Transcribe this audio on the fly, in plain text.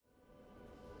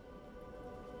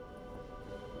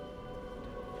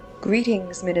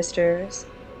Greetings, ministers.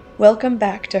 Welcome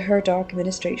back to Her Dark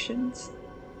Ministrations.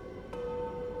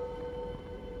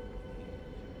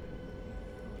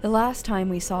 The last time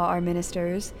we saw our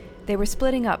ministers, they were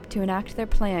splitting up to enact their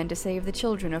plan to save the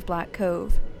children of Black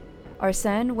Cove.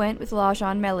 Arsène went with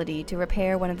Lajan Melody to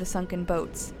repair one of the sunken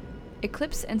boats.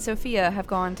 Eclipse and Sophia have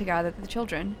gone to gather the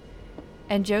children.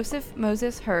 And Joseph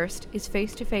Moses Hurst is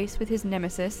face-to-face with his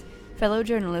nemesis, fellow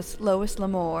journalist Lois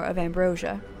Lamore of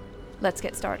Ambrosia. Let's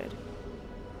get started.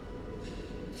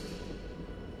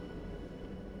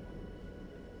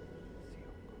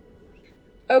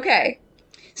 Okay.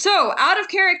 So, out of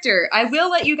character, I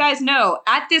will let you guys know,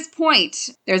 at this point,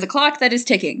 there's a clock that is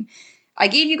ticking. I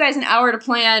gave you guys an hour to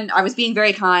plan. I was being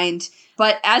very kind.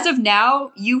 But as of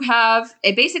now, you have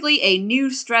basically a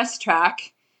new stress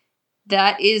track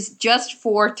that is just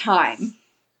for time.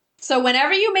 So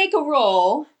whenever you make a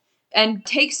roll and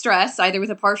take stress, either with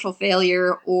a partial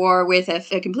failure or with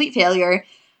a complete failure,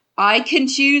 I can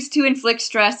choose to inflict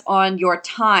stress on your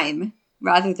time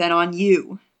rather than on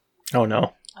you. Oh,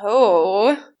 no.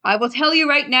 Oh. I will tell you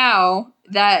right now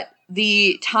that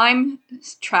the time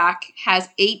track has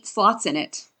 8 slots in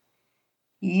it.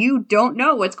 You don't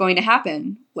know what's going to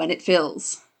happen when it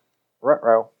fills.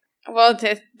 Ruh-roh. Well,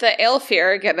 the elf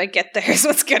here are gonna get theirs.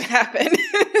 What's gonna happen?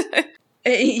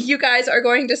 You guys are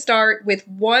going to start with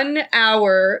 1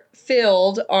 hour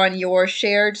filled on your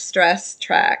shared stress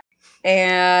track.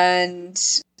 And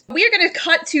we are going to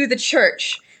cut to the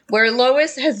church, where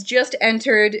Lois has just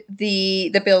entered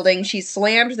the building. She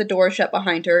slammed the door shut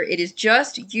behind her. It is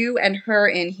just you and her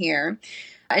in here.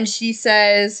 And she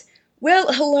says,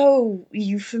 "Well, hello,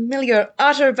 you familiar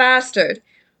utter bastard.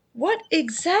 What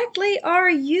exactly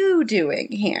are you doing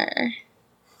here?"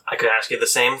 I could ask you the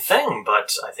same thing,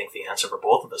 but I think the answer for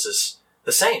both of us is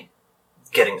the same.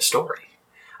 Getting a story.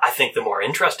 I think the more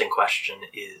interesting question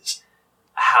is,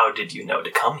 how did you know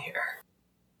to come here?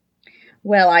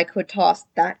 Well, I could toss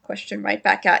that question right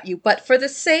back at you, but for the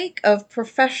sake of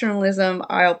professionalism,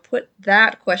 I'll put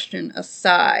that question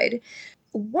aside.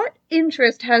 What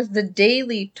interest has the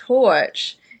Daily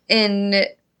Torch in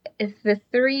the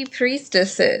 3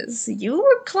 priestesses? You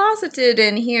were closeted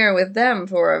in here with them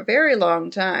for a very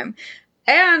long time.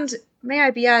 And, may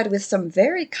I be added, with some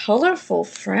very colorful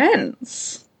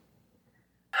friends.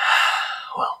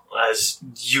 Well, as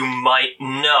you might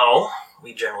know,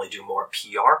 we generally do more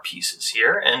PR pieces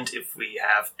here, and if we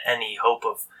have any hope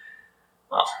of,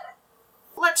 well,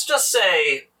 let's just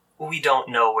say we don't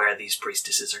know where these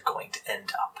priestesses are going to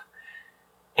end up.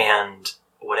 And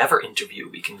whatever interview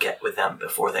we can get with them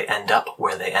before they end up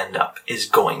where they end up is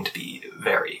going to be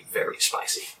very, very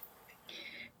spicy.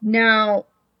 Now,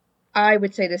 I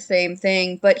would say the same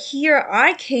thing, but here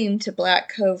I came to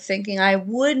Black Cove thinking I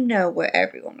would know where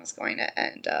everyone was going to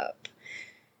end up.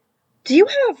 Do you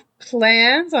have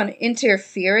plans on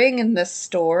interfering in this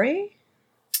story?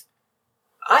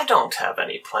 I don't have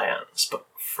any plans, but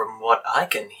from what I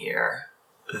can hear,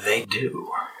 they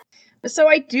do. So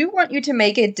I do want you to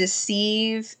make a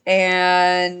deceive,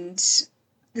 and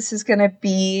this is going to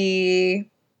be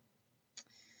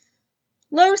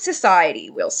low society,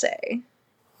 we'll say.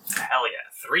 Hell yeah,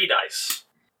 3 dice.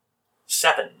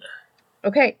 7.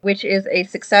 Okay, which is a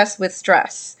success with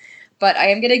stress. But I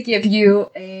am going to give you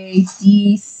a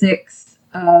d6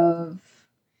 of,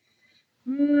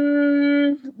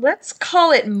 let's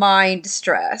call it mind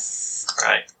stress.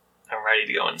 Alright, I'm ready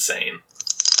to go insane.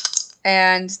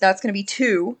 And that's going to be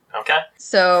 2. Okay.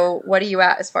 So what are you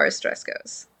at as far as stress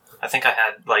goes? I think I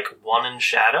had 1 in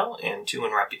shadow and 2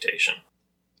 in reputation.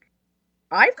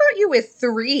 I've got you with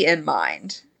 3 in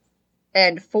mind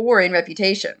and 4 in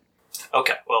reputation.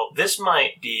 Okay, well, this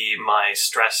might be my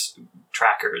stress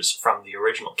trackers from the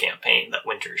original campaign that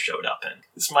Winter showed up in.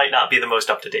 This might not be the most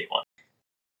up-to-date one.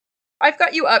 I've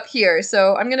got you up here,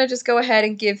 so I'm going to just go ahead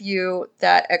and give you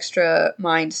that extra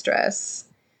mind stress.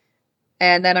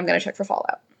 And then I'm going to check for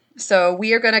fallout. So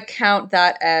we are going to count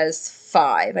that as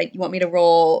 5. You want me to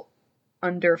roll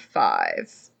under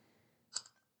 5.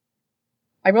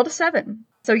 I rolled a 7,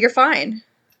 so you're fine.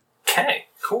 Okay,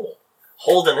 cool.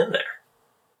 Holding in there.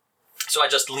 So I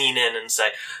just lean in and say,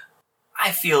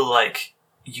 I feel like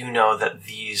you know that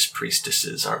these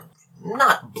priestesses are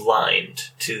not blind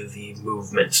to the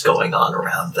movements going on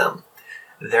around them.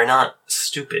 They're not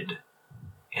stupid.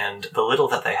 And the little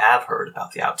that they have heard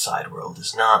about the outside world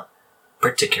is not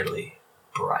particularly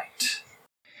bright.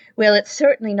 Well, it's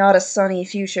certainly not a sunny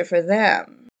future for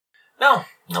them. No,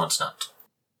 it's not.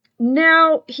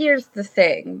 Now, here's the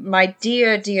thing, my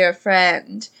dear, dear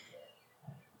friend.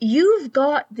 You've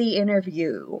got the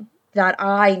interview that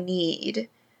I need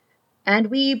And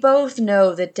we both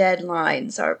know the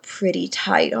deadlines are pretty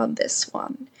tight on this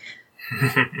one.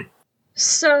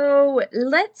 So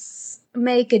let's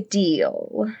make a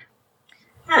deal.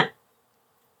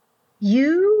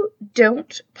 You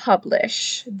don't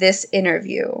publish this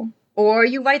interview, or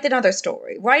you write another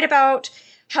story. Write about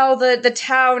how the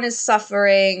town is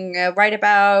suffering, write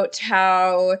about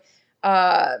how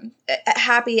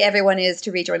happy everyone is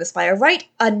to rejoin the Spire. Write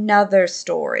another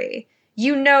story.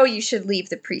 You know you should leave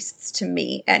the priests to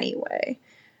me anyway.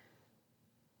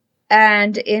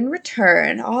 And in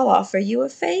return, I'll offer you a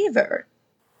favor.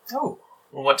 Oh,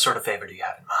 what sort of favor do you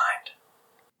have in mind?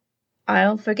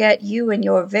 I'll forget you and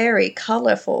your very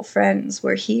colorful friends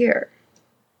were here.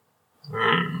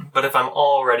 But if I'm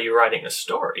already writing a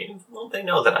story, well, they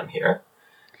know that I'm here.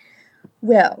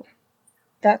 Well,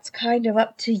 that's kind of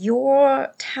up to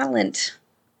your talent,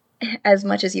 as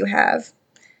much as you have.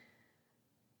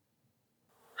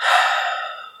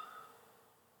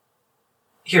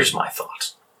 Here's my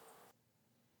thought.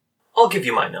 I'll give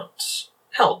you my notes.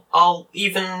 Hell, I'll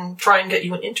even try and get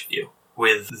you an interview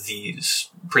with these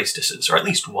priestesses, or at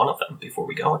least one of them, before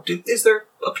we go. Is there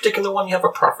a particular one you have a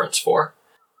preference for?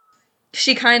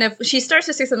 She starts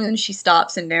to say something and she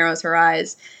stops and narrows her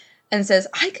eyes and says,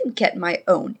 I can get my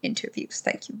own interviews,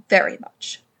 thank you very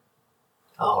much.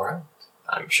 All right.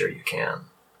 I'm sure you can.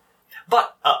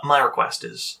 But my request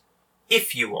is,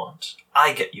 if you want,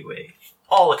 I get you a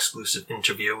all-exclusive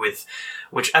interview with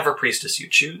whichever priestess you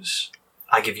choose.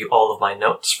 I give you all of my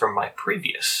notes from my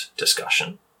previous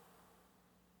discussion.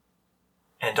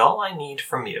 And all I need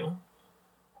from you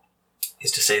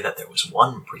is to say that there was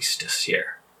one priestess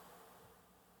here.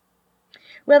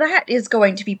 Well, that is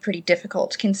going to be pretty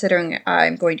difficult, considering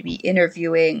I'm going to be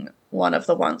interviewing one of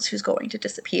the ones who's going to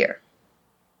disappear.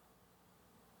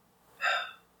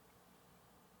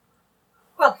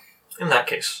 Well, in that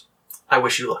case, I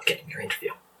wish you luck getting your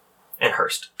interview. And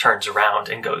Hurst turns around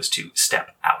and goes to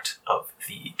step out of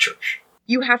the church.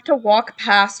 You have to walk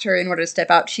past her in order to step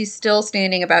out. She's still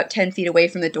standing about 10 feet away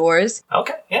from the doors.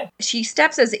 Okay, yeah. She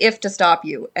steps as if to stop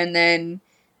you, and then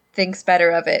thinks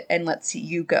better of it and lets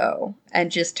you go, and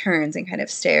just turns and kind of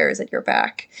stares at your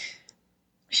back.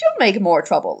 She'll make more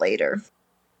trouble later.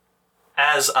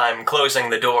 As I'm closing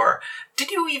the door, did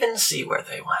you even see where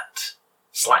they went?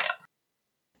 Slam.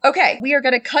 Okay, we are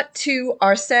going to cut to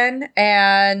Arsene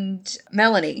and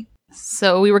Melanie.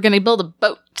 So we were going to build a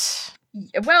boat.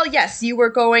 Well, yes, you were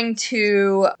going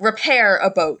to repair a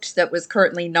boat that was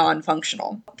currently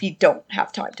non-functional. You don't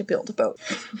have time to build a boat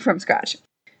from scratch.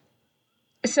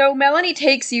 So Melanie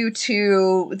takes you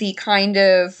to the kind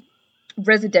of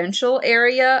residential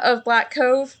area of Black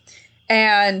Cove,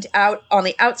 and out on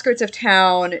the outskirts of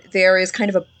town, there is kind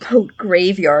of a boat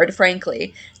graveyard,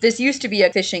 frankly. This used to be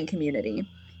a fishing community.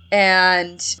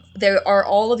 And there are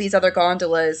all of these other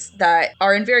gondolas that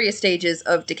are in various stages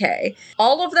of decay.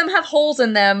 All of them have holes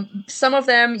in them. Some of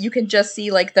them you can just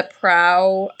see like the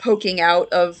prow poking out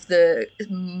of the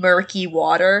murky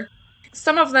water.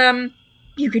 Some of them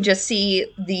you can just see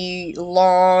the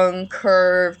long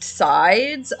curved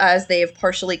sides as they have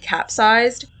partially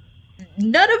capsized.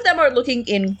 None of them are looking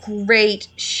in great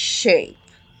shape.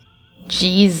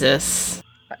 Jesus.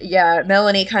 Yeah,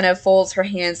 Melanie kind of folds her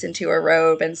hands into her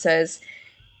robe and says,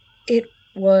 it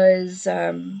was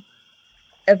a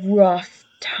rough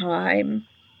time,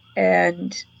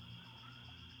 and,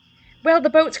 well, the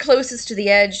boats closest to the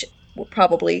edge were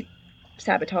probably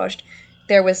sabotaged.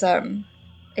 There was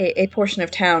a portion of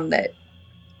town that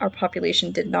our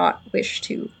population did not wish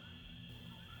to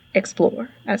explore,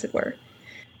 as it were.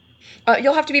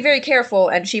 You'll have to be very careful,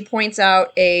 and she points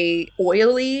out a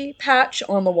oily patch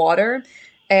on the water.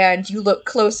 And you look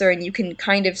closer and you can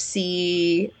kind of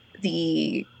see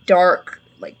the dark,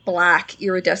 like black,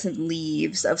 iridescent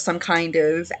leaves of some kind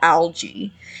of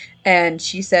algae. And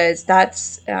she says,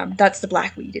 that's the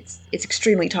blackweed. It's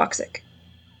extremely toxic.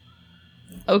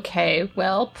 Okay,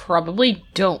 well, probably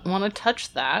don't want to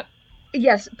touch that.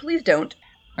 Yes, please don't.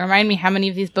 Remind me how many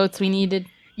of these boats we needed?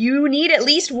 You need at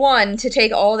least one to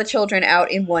take all the children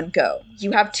out in one go.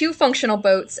 You have 2 functional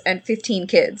boats and 15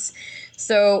 kids.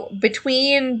 So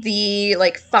between the,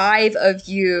 5 of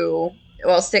you,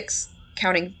 well, 6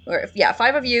 counting,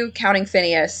 5 of you counting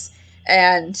Phineas,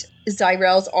 and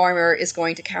Zyrel's armor is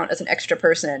going to count as an extra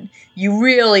person, you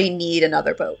really need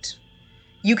another boat.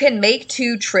 You can make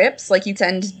 2 trips, like you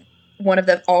send one of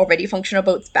the already functional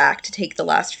boats back to take the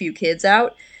last few kids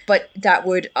out, but that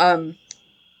would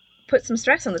put some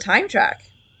stress on the time track.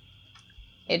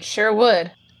 It sure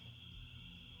would.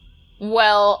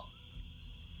 Well,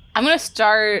 I'm going to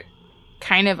start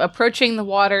kind of approaching the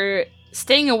water,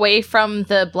 staying away from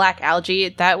the black algae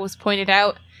that was pointed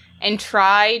out, and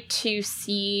try to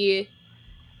see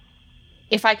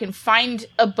if I can find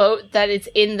a boat that is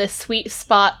in the sweet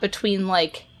spot between,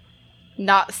 like,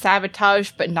 not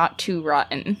sabotaged but not too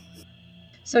rotten.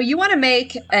 So you want to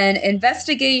make an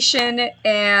investigation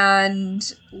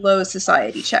and low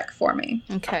society check for me.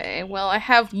 Okay, well, I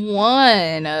have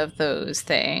one of those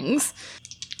things.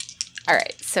 All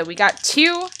right, so we got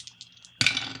 2.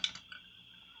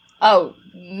 Oh,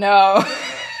 no.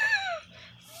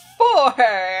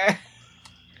 4.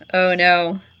 Oh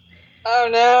no. Oh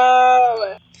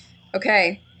no!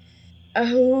 Okay.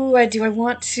 Oh, do I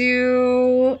want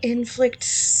to inflict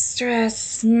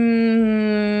stress? Not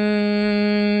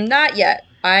yet.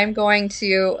 I'm going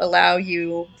to allow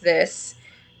you this,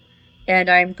 and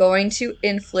I'm going to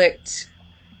inflict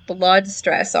blood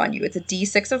stress on you. It's a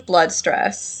d6 of blood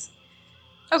stress.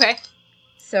 Okay.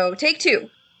 So take 2.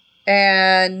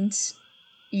 And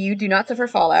you do not suffer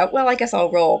fallout. Well, I guess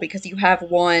I'll roll because you have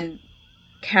 1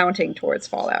 counting towards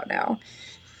fallout now.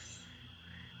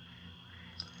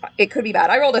 It could be bad.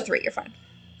 I rolled a 3. You're fine.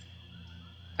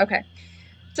 Okay.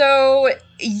 So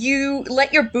you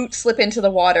let your boot slip into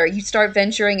the water. You start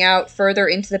venturing out further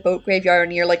into the boat graveyard,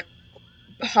 and you're like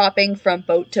hopping from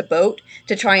boat to boat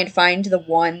to try and find the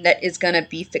one that is going to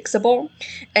be fixable.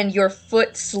 And your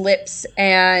foot slips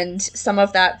and some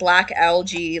of that black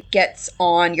algae gets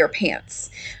on your pants.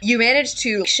 You manage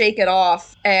to shake it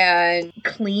off and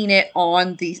clean it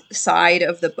on the side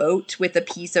of the boat with a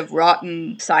piece of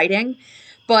rotten siding.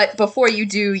 But before you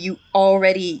do, you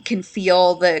already can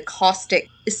feel the caustic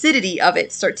acidity of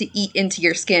it start to eat into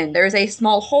your skin. There's a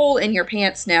small hole in your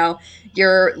pants now.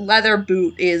 Your leather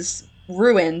boot is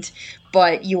ruined,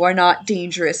 but you are not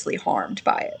dangerously harmed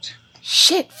by it.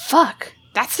 Shit, fuck.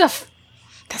 That's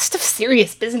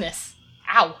serious business.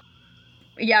 Ow.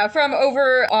 Yeah, from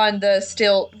over on the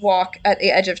stilt walk at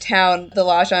the edge of town, the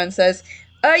Lajan says,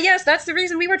 yes, that's the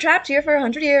reason we were trapped here for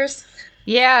 100 years.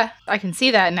 Yeah, I can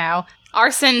see that now.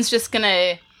 Arsen's just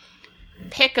gonna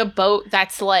pick a boat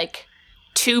that's like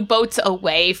 2 boats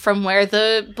away from where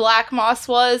the black moss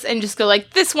was and just go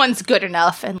like, this one's good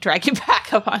enough, and drag you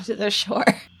back up onto the shore.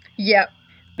 Yep.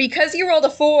 Because you rolled a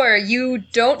 4, you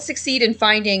don't succeed in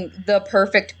finding the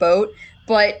perfect boat,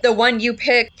 but the one you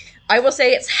pick, I will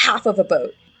say it's half of a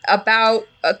boat. About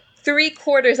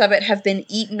 3/4 of it have been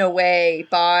eaten away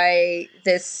by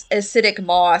this acidic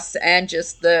moss and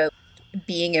just the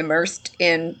being immersed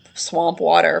in swamp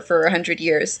water for 100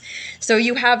 years. So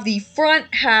you have the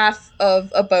front half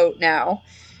of a boat now,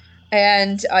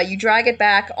 and you drag it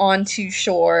back onto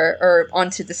shore, or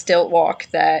onto the stilt walk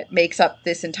that makes up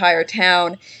this entire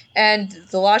town, and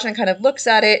the Lajan kind of looks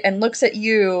at it and looks at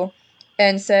you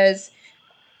and says,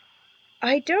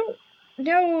 I don't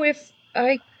know if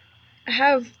I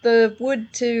have the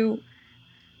wood to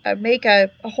make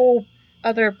a whole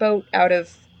other boat out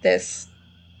of this.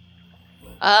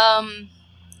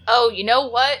 Oh, you know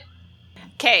what?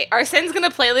 Okay, Arsen's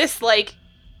gonna play this like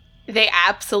they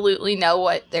absolutely know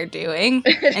what they're doing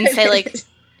and say like,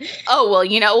 oh, well,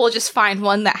 you know, we'll just find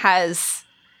one that has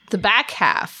the back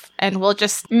half and we'll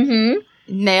just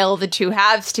nail the 2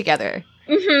 halves together.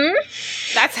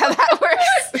 That's how that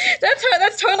works.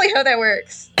 That's totally how that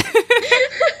works.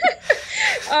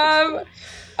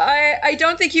 I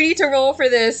don't think you need to roll for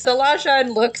this. The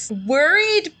Lajan looks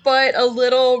worried, but a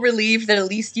little relieved that at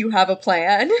least you have a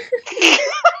plan.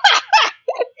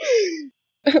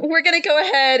 We're going to go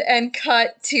ahead and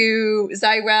cut to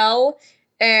Zyrel.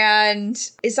 And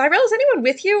is anyone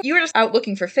with you? You were just out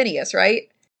looking for Phineas, right?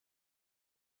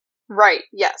 Right,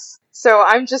 yes. So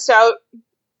I'm just out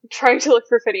trying to look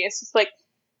for Phineas. Just like,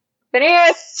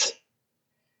 Phineas!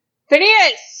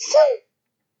 Phineas!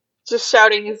 Just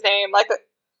shouting his name like a...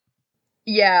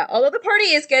 Yeah, although the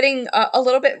party is getting a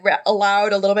little bit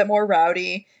loud, a little bit more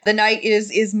rowdy, the night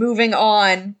is moving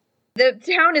on. The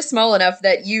town is small enough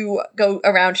that you go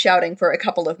around shouting for a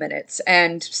couple of minutes,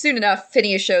 and soon enough,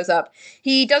 Phineas shows up.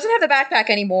 He doesn't have the backpack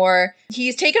anymore.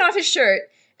 He's taken off his shirt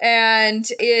and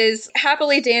is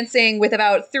happily dancing with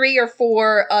about 3 or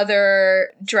 4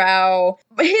 other drow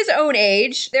his own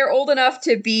age. They're old enough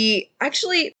to be...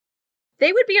 Actually,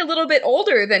 they would be a little bit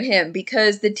older than him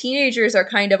because the teenagers are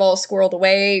kind of all squirreled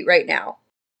away right now.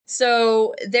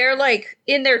 So they're like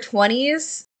in their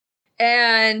 20s,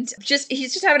 and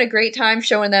he's just having a great time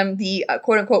showing them the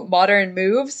quote-unquote modern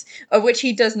moves, of which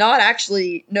he does not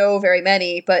actually know very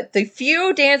many, but the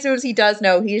few dance moves he does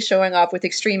know, he's showing off with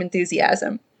extreme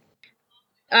enthusiasm.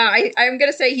 I'm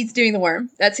going to say he's doing the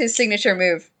worm. That's his signature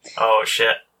move. Oh,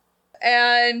 shit.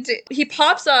 And he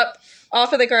pops up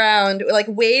off of the ground, like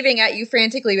waving at you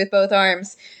frantically with both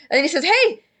arms. And then he says,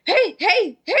 hey,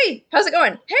 how's it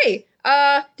going? Hey,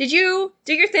 Did you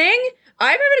do your thing?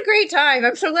 I'm having a great time.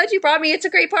 I'm so glad you brought me. It's a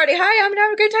great party. Hi, I'm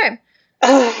having a great time.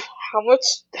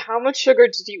 How much sugar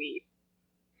did you eat?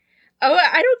 Oh,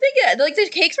 I don't think the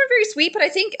cakes were very sweet, but I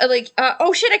think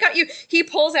oh shit, I got you. He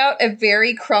pulls out a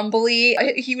very crumbly.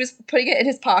 He was putting it in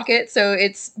his pocket, so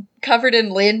it's covered in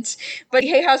lint. But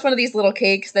he has one of these little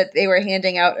cakes that they were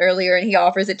handing out earlier, and he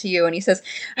offers it to you, and he says,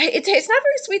 "It's not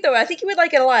very sweet though. I think you would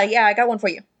like it a lot. Yeah, I got one for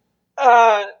you."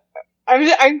 I'm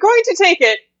going to take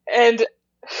it, and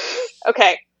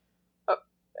okay,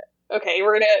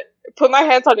 we're gonna put my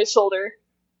hands on his shoulder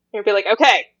and be like,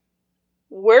 "Okay,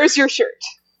 where's your shirt?"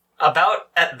 About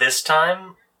at this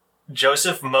time,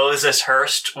 Joseph Moses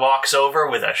Hurst walks over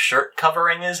with a shirt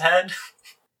covering his head.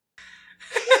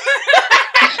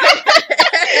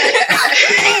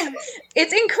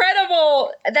 It's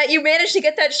incredible that you managed to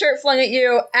get that shirt flung at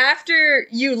you after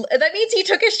you... That means he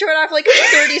took his shirt off like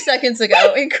 30 seconds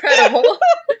ago. Incredible.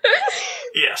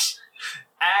 Yes.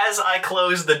 As I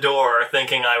closed the door,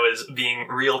 thinking I was being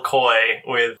real coy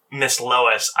with Miss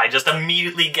Lois, I just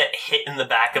immediately get hit in the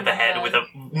back of the head with a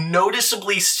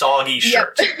noticeably soggy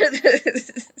shirt. Yep.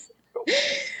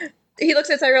 He looks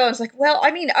at Tyrell and is like, "Well,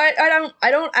 I mean, I don't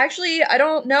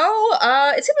know.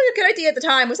 It seemed like a good idea at the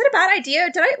time. Was it a bad idea?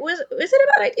 Was it a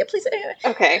bad idea? Please."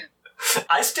 Okay.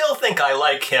 I still think I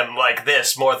like him like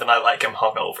this more than I like him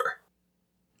hungover.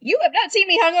 You have not seen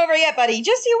me hungover yet, buddy.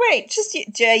 Just you wait.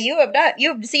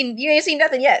 You ain't seen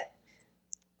nothing yet.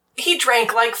 He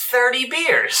drank like 30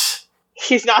 beers.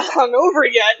 He's not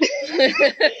hungover yet.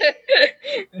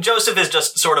 Joseph is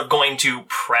just sort of going to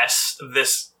press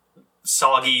this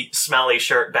soggy, smelly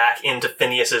shirt back into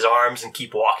Phineas's arms and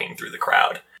keep walking through the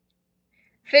crowd.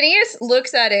 Phineas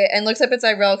looks at it and looks up at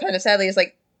Tyrell kind of sadly. He's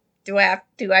like, I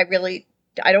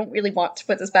don't really want to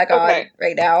put this back on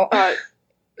right now.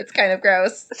 It's kind of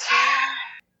gross.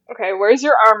 Okay, where's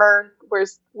your armor?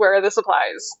 Where are the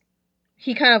supplies?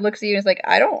 He kind of looks at you and is like,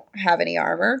 I don't have any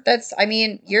armor.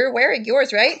 You're wearing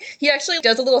yours, right? He actually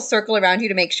does a little circle around you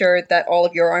to make sure that all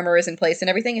of your armor is in place and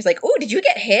everything. He's like, oh, did you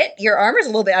get hit? Your armor's a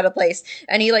little bit out of place.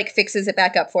 And he, fixes it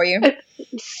back up for you.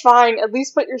 Fine, at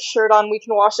least put your shirt on. We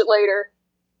can wash it later.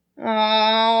 Oh.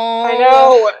 I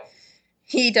know.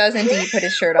 He does indeed put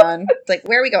his shirt on. It's like,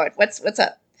 where are we going? What's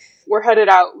up? We're headed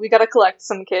out. We gotta collect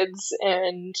some kids,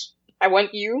 and I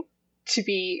want you to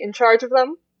be in charge of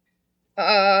them.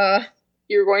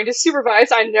 You're going to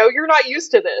supervise. I know you're not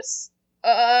used to this.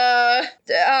 I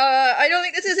don't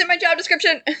think this is in my job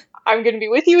description. I'm gonna be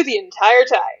with you the entire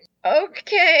time.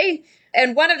 Okay.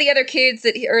 And one of the other kids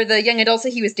or the young adults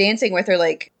that he was dancing with are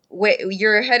like, wait,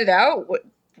 you're headed out? What?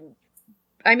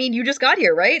 I mean, you just got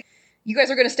here, right? You guys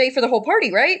are gonna stay for the whole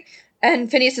party, right? And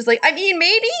Phineas is like, I mean,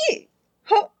 maybe.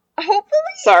 Hopefully.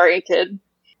 Sorry, kid.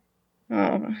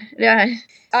 Oh, yeah.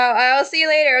 I'll see you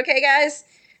later, okay, guys?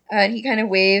 And he kind of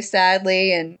waves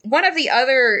sadly, and one of the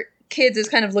other kids is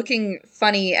kind of looking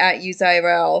funny at you,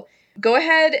 Tyrell. Go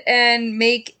ahead and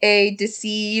make a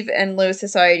deceive and low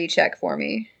society check for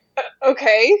me.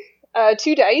 Okay.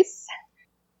 2 dice.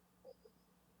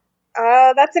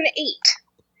 That's an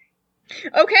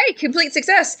 8. Okay, complete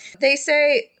success. They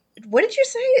say, what did you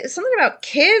say? Something about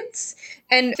kids?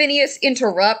 And Phineas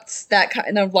interrupts that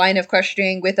kind of line of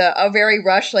questioning with a very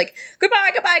rushed,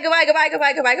 goodbye.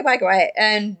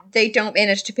 And they don't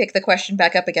manage to pick the question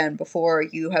back up again before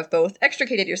you have both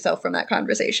extricated yourself from that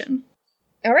conversation.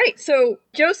 All right, so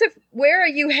Joseph, where are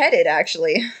you headed,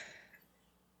 actually?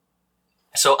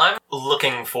 So I'm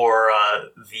looking for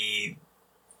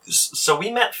So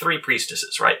we met 3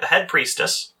 priestesses, right? The head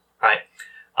priestess, right?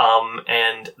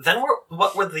 And then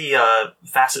what were the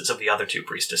facets of the other 2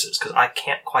 priestesses? Because I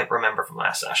can't quite remember from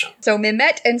last session. So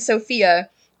Mimette and Sophia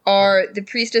are the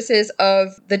priestesses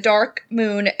of the Dark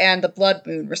Moon and the Blood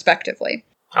Moon, respectively.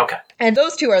 Okay. And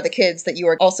those 2 are the kids that you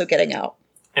are also getting out.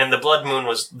 And the Blood Moon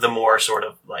was the more sort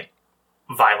of,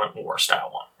 violent war style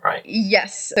one, right?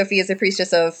 Yes. Sophia is a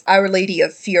priestess of Our Lady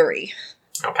of Fury.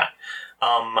 Okay.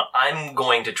 I'm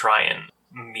going to try and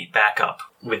meet back up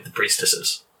with the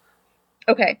priestesses.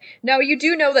 Okay. Now, you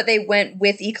do know that they went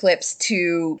with Eclipse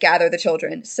to gather the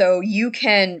children, so you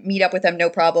can meet up with them, no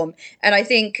problem. And I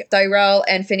think Tyrell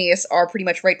and Phineas are pretty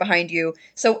much right behind you.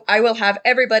 So I will have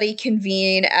everybody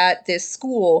convene at this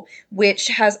school, which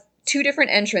has 2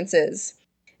 different entrances.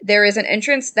 There is an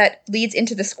entrance that leads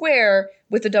into the square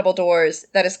with the double doors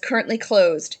that is currently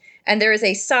closed. And there is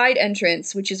a side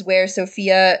entrance, which is where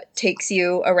Sophia takes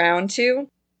you around to.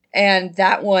 And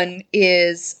that one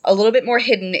is a little bit more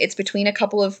hidden. It's between a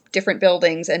couple of different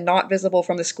buildings and not visible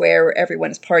from the square where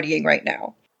everyone is partying right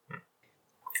now.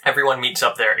 Everyone meets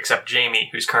up there except Jamie,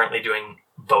 who's currently doing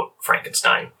boat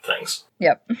Frankenstein things.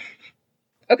 Yep.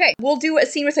 Okay, we'll do a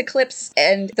scene with Eclipse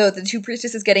and the two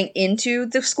priestesses getting into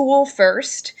the school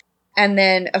first, and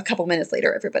then a couple minutes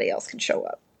later, everybody else can show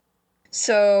up.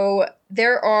 So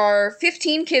there are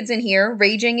 15 kids in here,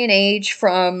 ranging in age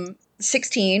from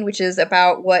 16, which is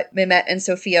about what Mimette and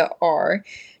Sophia are,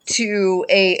 to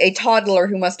a toddler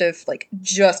who must have, like,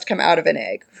 just come out of an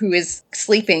egg, who is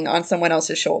sleeping on someone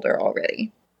else's shoulder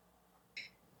already.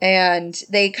 And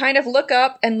they kind of look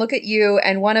up and look at you,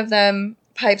 and one of them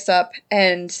pipes up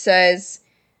and says,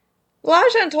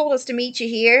 Lajan told us to meet you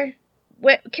here.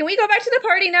 Can we go back to the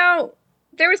party now?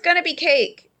 There was gonna be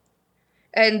cake.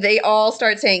 And they all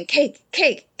start saying, cake,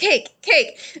 cake, cake,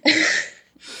 cake.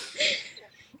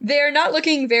 They're not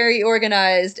looking very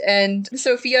organized, and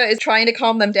Sophia is trying to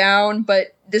calm them down,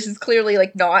 but this is clearly,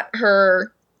 like, not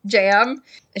her jam.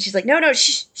 And she's like, no,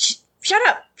 shut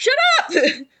up!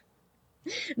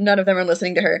 None of them are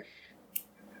listening to her.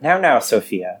 Now,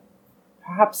 Sophia.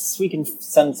 Perhaps we can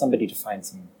send somebody to find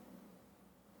some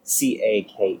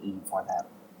CAKE for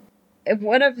them.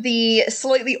 One of the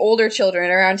slightly older children,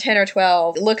 around 10 or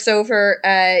 12, looks over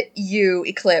at you,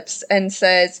 Eclipse, and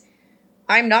says,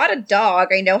 I'm not a dog.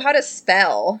 I know how to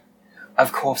spell.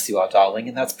 Of course you are, darling,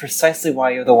 and that's precisely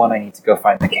why you're the one I need to go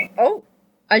find the king. Oh.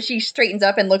 She straightens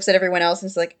up and looks at everyone else and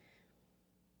is like,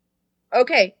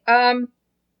 okay,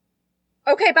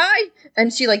 okay, bye.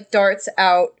 And she, like, darts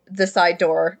out the side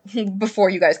door before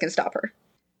you guys can stop her.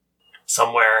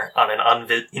 Somewhere on an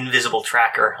invisible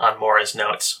tracker on Mora's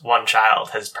notes, one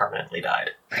child has permanently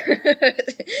died. And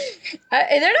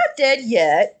they're not dead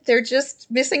yet. They're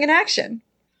just missing in action.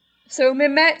 So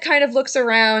Mimette kind of looks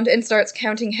around and starts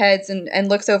counting heads and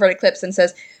looks over at Eclipse and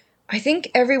says, I think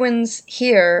everyone's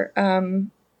here.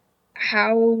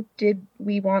 How did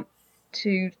we want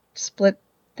to split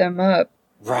them up?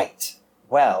 Right.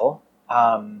 Well,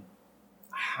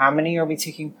 how many are we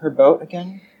taking per boat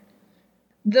again?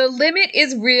 The limit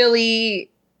is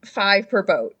really 5 per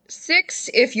boat.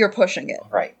 6 if you're pushing it.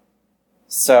 Right.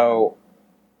 So,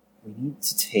 we need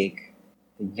to take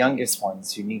the youngest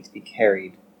ones who need to be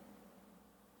carried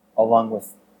along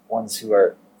with ones who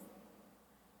are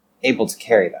able to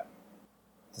carry them.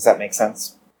 Does that make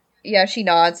sense? Yeah, she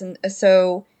nods. And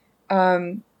so,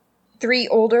 3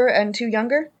 older and 2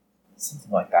 younger?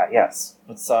 Something like that, yes.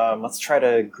 Let's try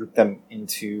to group them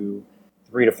into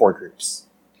 3 to 4 groups.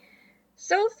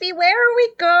 Sophie, where are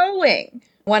we going?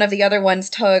 One of the other ones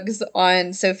tugs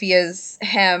on Sophia's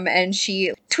hem, and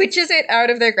she twitches it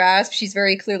out of their grasp. She's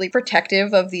very clearly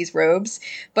protective of these robes,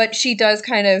 but she does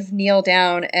kind of kneel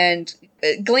down and,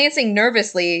 glancing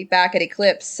nervously back at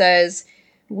Eclipse, says,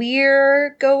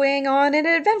 we're going on an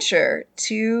adventure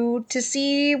to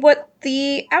see what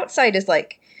the outside is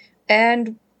like.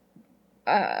 And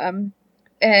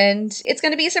it's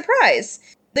going to be a surprise.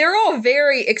 They're all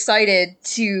very excited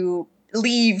to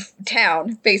leave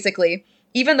town, basically.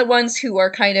 Even the ones who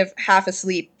are kind of half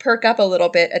asleep perk up a little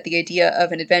bit at the idea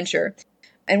of an adventure.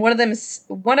 And one of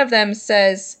them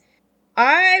says,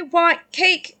 I want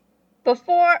cake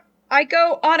before I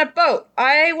go on a boat.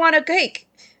 I want a cake.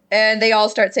 And they all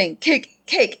start saying, cake,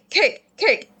 cake, cake,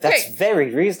 cake, That's cake.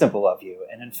 very reasonable of you.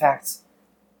 And in fact,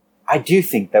 I do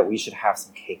think that we should have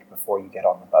some cake before you get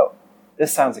on the boat.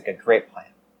 This sounds like a great plan.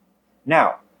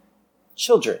 Now,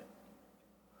 children,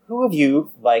 who of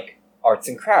you like arts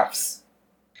and crafts?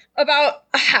 About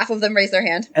half of them raise their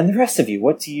hand. And the rest of you,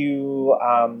 what do you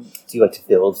like to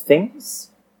build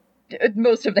things?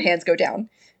 Most of the hands go down.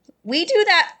 We do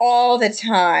that all the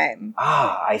time.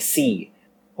 Ah, I see.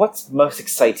 What's most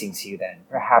exciting to you then?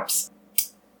 Perhaps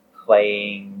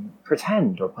playing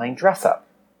pretend or playing dress up?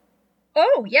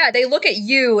 Oh, yeah, they look at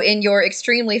you in your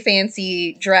extremely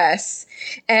fancy dress,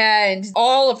 and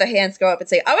all of the hands go up and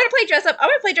say, I want to play dress up, I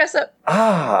want to play dress up.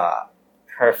 Ah,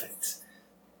 perfect.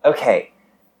 Okay,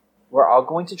 we're all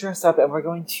going to dress up and we're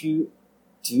going to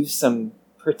do some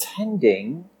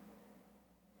pretending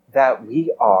that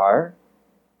we are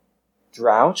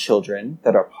drow children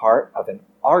that are part of an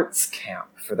arts camp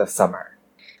for the summer.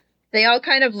 They all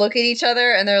kind of look at each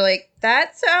other and they're like,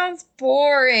 that sounds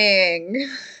boring.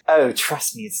 Oh,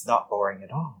 trust me, it's not boring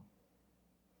at all.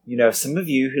 You know, some of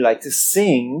you who like to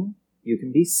sing, you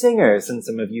can be singers, and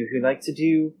some of you who like to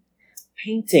do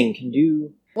painting can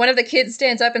do... One of the kids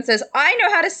stands up and says, I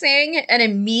know how to sing, and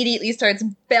immediately starts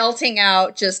belting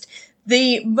out just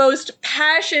the most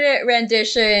passionate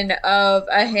rendition of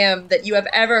a hymn that you have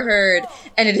ever heard,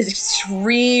 and it is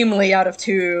extremely out of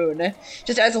tune.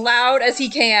 Just as loud as he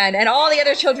can, and all the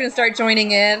other children start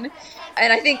joining in,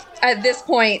 and I think at this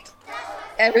point,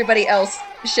 everybody else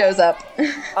shows up.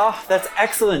 Oh, that's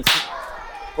excellent.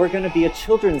 We're going to be a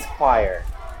children's choir.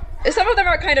 Some of them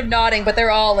are kind of nodding, but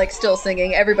they're all like still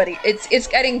singing. Everybody, it's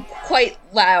getting quite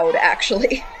loud,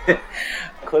 actually.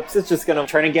 Eclipse is just gonna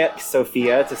try to get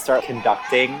Sophia to start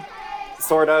conducting,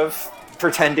 sort of,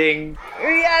 pretending.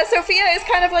 Yeah, Sophia is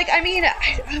kind of like, I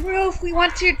don't know if we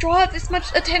want to draw this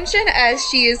much attention as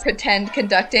she is pretend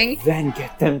conducting. Then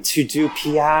get them to do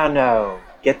piano.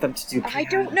 I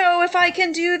don't know if I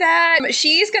can do that.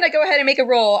 She's gonna go ahead and make a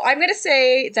roll. I'm gonna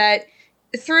say that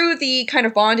through the kind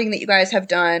of bonding that you guys have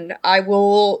done, I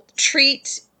will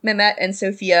treat Mehmet and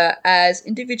Sophia as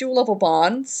individual level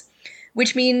bonds,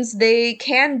 which means they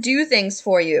can do things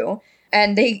for you,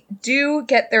 and they do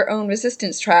get their own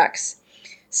resistance tracks.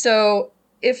 So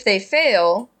if they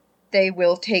fail, they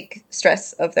will take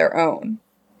stress of their own.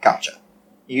 Gotcha.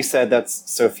 You said that's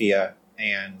Sophia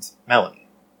and Melanie.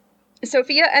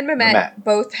 Sophia and Mehmet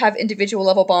both have individual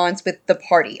level bonds with the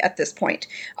party at this point.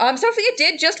 Sophia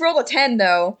did just roll a 10,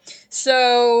 though,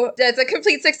 so that's a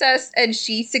complete success, and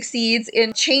she succeeds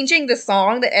in changing the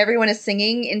song that everyone is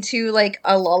singing into, like,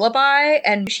 a lullaby,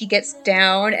 and she gets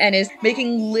down and is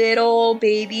making little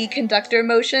baby conductor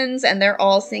motions, and they're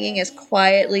all singing as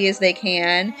quietly as they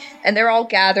can, and they're all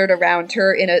gathered around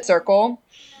her in a circle.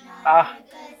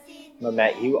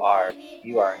 Mehmet, you are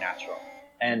a natural.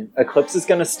 And Eclipse is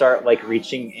going to start, like,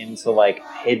 reaching into, like,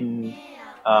 hidden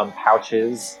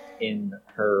pouches in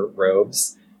her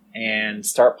robes and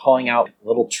start pulling out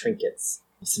little trinkets.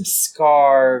 Some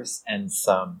scarves and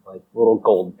some, like, little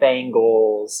gold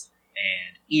bangles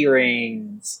and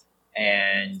earrings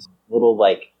and little,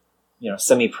 like,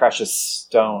 semi-precious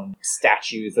stone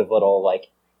statues of little,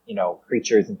 like,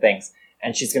 creatures and things.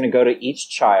 And she's going to go to each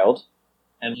child,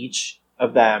 and each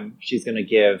of them she's going to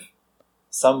give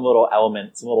some little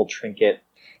element, some little trinket.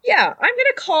 Yeah, I'm going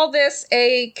to call this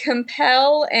a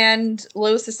compel and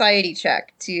low society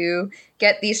check to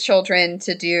get these children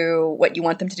to do what you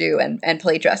want them to do and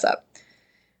play dress up.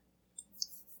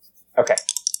 Okay.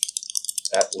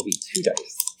 That will be 2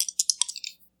 dice.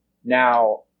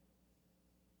 Now,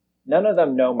 none of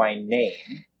them know my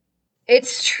name.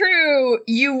 It's true.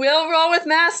 You will roll with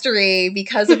mastery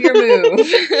because of your move.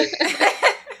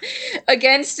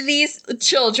 Against these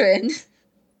children.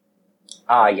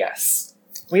 Ah, yes.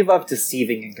 We love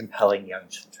deceiving and compelling young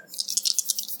children.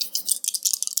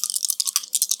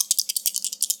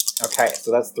 Okay,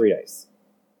 so that's 3 dice.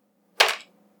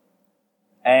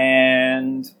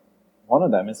 And one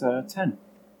of them is a 10.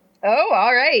 Oh,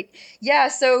 all right. Yeah,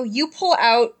 so you pull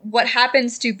out what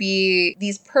happens to be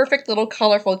these perfect little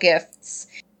colorful gifts.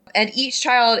 And each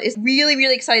child is really,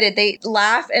 really excited. They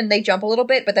laugh and they jump a little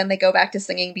bit, but then they go back to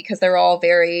singing because they're all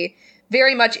very,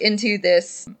 very much into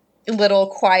this little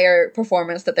choir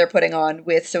performance that they're putting on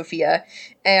with Sophia.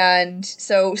 And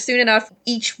so soon enough,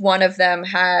 each one of them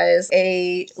has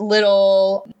a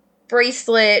little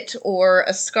bracelet or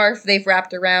a scarf they've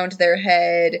wrapped around their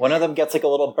head. One of them gets like a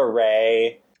little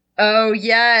beret. Oh,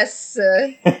 yes.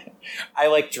 I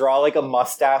like draw like a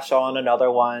mustache on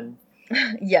another one.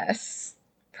 Yes.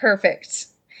 Perfect.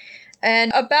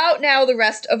 And about now, the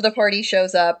rest of the party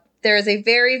shows up. There is a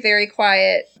very, very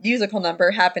quiet musical number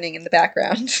happening in the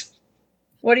background.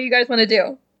 What do you guys want to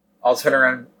do? I'll turn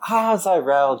around.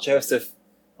 Zyrel, Joseph,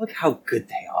 look how good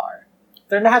they are.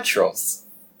 They're naturals.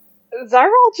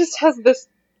 Zyrel just has this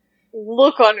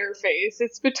look on her face.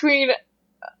 It's between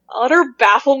utter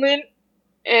bafflement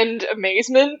and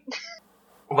amazement.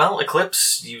 Well,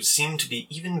 Eclipse, you seem to be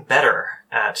even better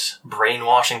at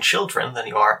brainwashing children than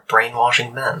you are at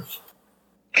brainwashing men.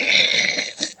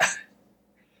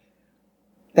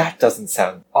 That doesn't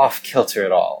sound off-kilter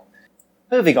at all.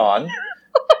 Moving on.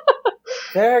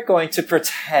 They're going to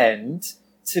pretend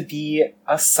to be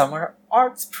a summer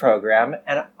arts program,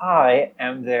 and I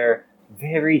am their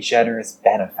very generous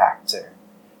benefactor.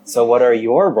 So what are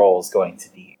your roles going to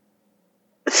be?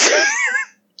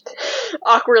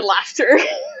 Awkward laughter.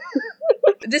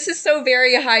 This is so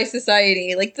very high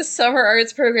society, like the summer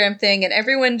arts program thing, and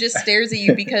everyone just stares at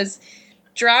you because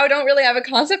Drow don't really have a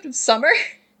concept of summer.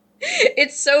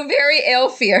 It's so very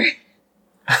Aelfir.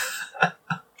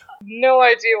 No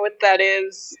idea what that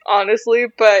is, honestly,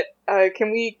 but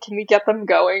can we get them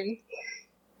going?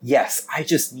 Yes, I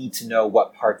just need to know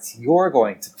what parts you're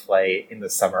going to play in the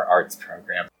summer arts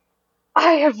program.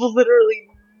 I have literally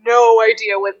no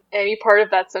idea what any part of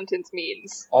that sentence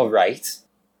means. All right.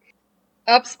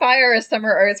 Upspire, a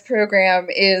summer arts program,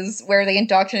 is where they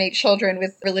indoctrinate children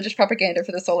with religious propaganda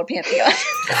for the solar pantheon.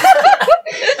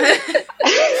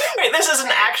 Wait, this is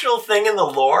an actual thing in the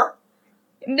lore?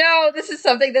 No, this is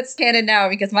something that's canon now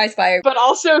because my spire. But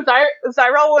also,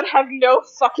 Zyrel would have no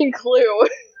fucking clue.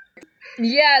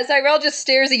 Yeah, Zyrel just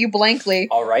stares at you blankly.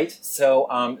 All right. So,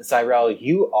 Zyrel,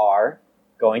 you are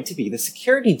going to be the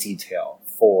security detail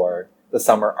for the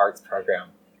summer arts program,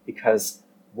 because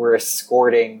we're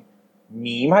escorting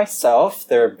me, myself,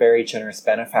 their very generous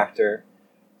benefactor,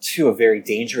 to a very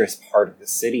dangerous part of the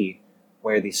city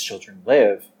where these children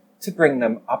live, to bring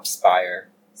them up Spire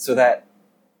so that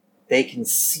they can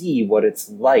see what it's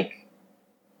like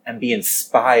and be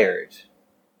inspired.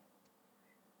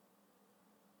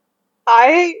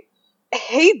 I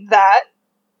hate that,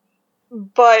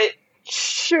 but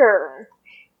sure.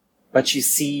 But you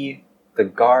see, the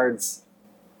guards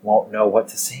won't know what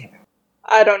to say about it.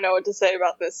 I don't know what to say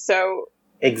about this, so...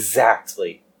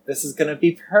 Exactly. This is going to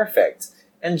be perfect.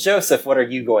 And Joseph, what are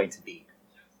you going to be?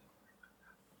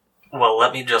 Well,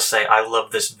 let me just say I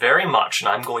love this very much, and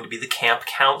I'm going to be the camp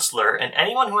counselor, and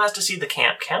anyone who has to see the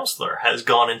camp counselor has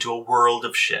gone into a world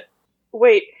of shit.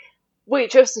 Wait,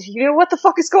 Joseph, you know what the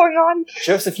fuck is going on?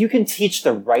 Joseph, you can teach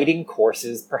the writing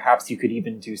courses. Perhaps you could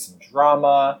even do some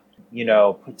drama,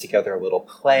 put together a little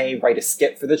play, write a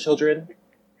skit for the children.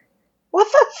 What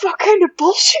the fuck kind of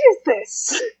bullshit is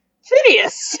this?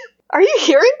 Phineas, are you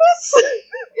hearing this?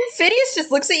 Phineas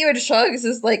just looks at you and shrugs,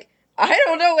 is like, I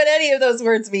don't know what any of those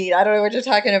words mean. I don't know what you're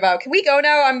talking about. Can we go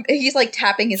now? He's like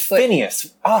tapping his foot.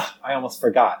 Phineas, I almost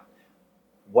forgot.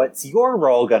 What's your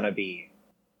role gonna be?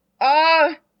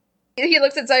 He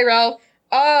looks at Zyrel.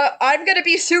 I'm gonna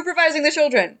be supervising the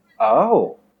children.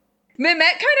 Oh. Mehmet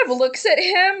kind of looks at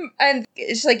him and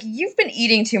it's like, you've been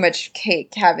eating too much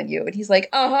cake, haven't you? And he's like,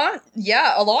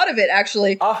 yeah, a lot of it,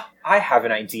 actually. I have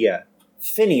an idea.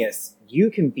 Phineas,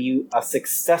 you can be a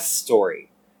success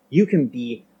story. You can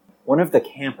be one of the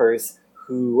campers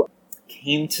who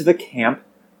came to the camp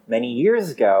many years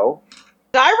ago.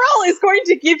 Zyrel is going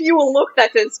to give you a look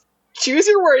that says, choose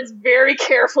your words very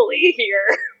carefully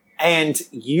here. And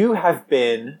you have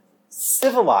been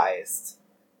civilized.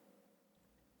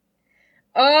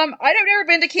 I've never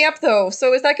been to camp, though,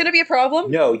 so is that going to be a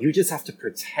problem? No, you just have to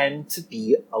pretend to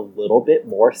be a little bit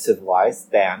more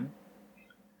civilized than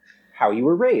how you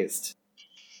were raised.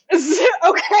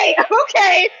 Okay,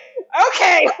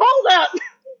 hold up.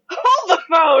 Hold the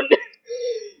phone.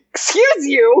 Excuse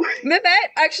you.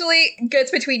 Mehmet actually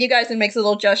gets between you guys and makes a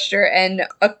little gesture, and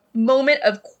a moment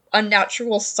of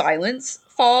unnatural silence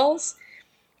falls.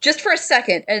 Just for a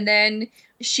second, and then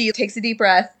she takes a deep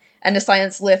breath, and the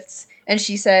silence lifts, and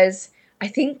she says, I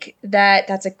think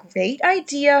that's a great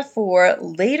idea for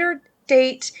later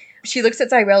date. She looks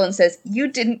at Zyrel and says, you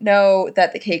didn't know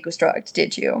that the cake was drugged,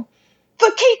 did you?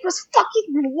 The cake was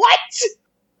fucking what?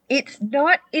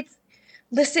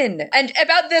 Listen, and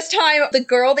about this time, the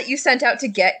girl that you sent out to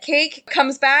get cake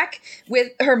comes back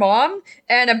with her mom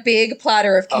and a big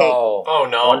platter of cake. Oh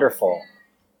no. Wonderful.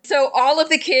 So all of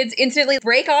the kids instantly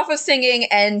break off of singing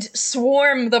and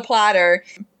swarm the platter.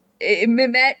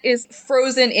 Mehmet is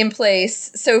frozen in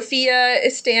place. Sophia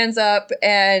stands up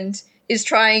and is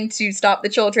trying to stop the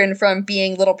children from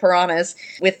being little piranhas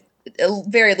with a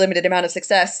very limited amount of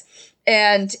success.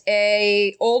 And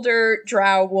a older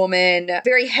drow woman,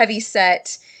 very heavy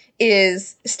set,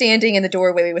 is standing in the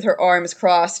doorway with her arms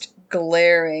crossed,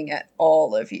 glaring at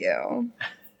all of you.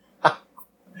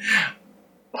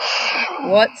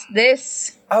 What's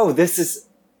this? Oh, this is...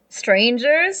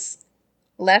 Strangers?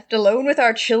 Left alone with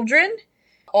our children?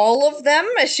 All of them,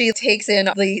 as she takes in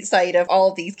the sight of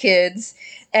all of these kids.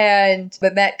 And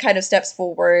Mehmet kind of steps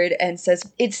forward and says,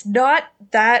 it's not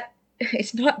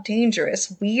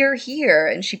dangerous. We're here.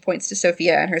 And she points to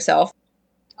Sophia and herself.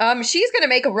 She's going to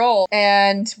make a roll,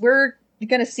 and we're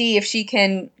going to see if she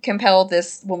can compel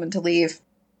this woman to leave.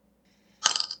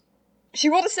 She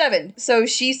rolled a 7, so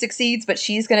she succeeds, but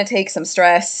she's going to take some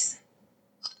stress.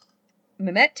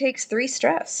 Mehmet takes 3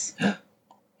 stress.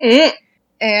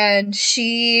 And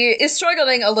she is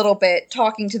struggling a little bit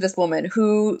talking to this woman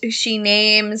who she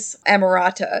names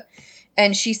Emirata.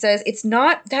 And she says, it's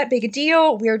not that big a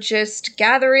deal. We're just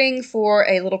gathering for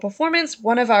a little performance.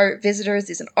 One of our visitors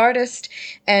is an artist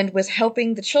and was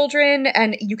helping the children.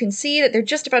 And you can see that they're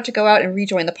just about to go out and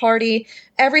rejoin the party.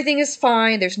 Everything is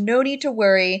fine. There's no need to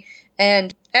worry.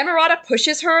 And Emirata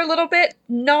pushes her a little bit,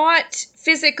 not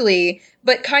physically,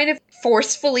 but kind of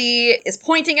forcefully is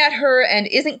pointing at her and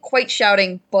isn't quite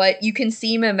shouting, but you can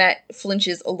see Mehmet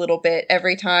flinches a little bit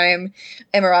every time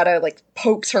Emirata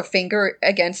pokes her finger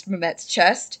against Mehmet's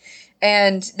chest.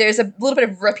 And there's a little bit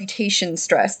of reputation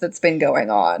stress that's been going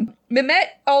on. Mehmet,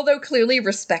 although clearly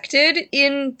respected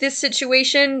in this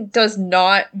situation, does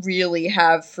not really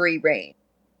have free reign.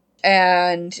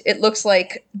 And it looks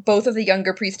like both of the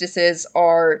younger priestesses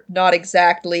are not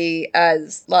exactly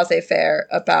as laissez-faire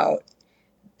about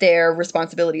their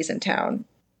responsibilities in town.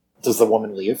 Does the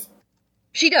woman leave?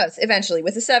 She does, eventually.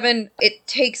 With a 7, it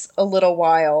takes a little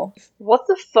while. What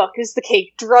the fuck is the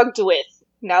cake drugged with,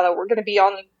 now that we're gonna be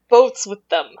on boats with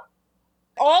them?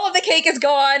 All of the cake is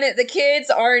gone. The kids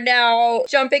are now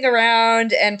jumping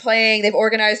around and playing. They've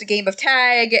organized a game of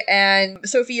tag, and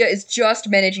Sophia is just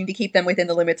managing to keep them within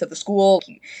the limits of the school.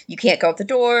 You can't go out the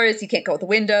doors, you can't go out the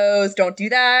windows, don't do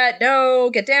that, no,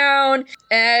 get down.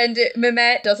 And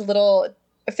Mehmet does a little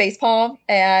facepalm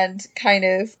and kind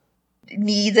of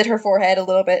kneads at her forehead a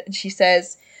little bit, and she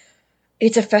says,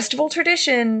 "It's a festival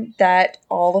tradition that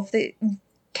all of the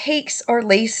cakes are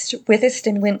laced with a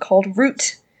stimulant called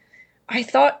root. I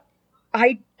thought,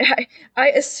 I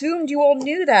assumed you all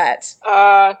knew that.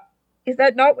 Is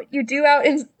that not what you do out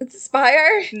in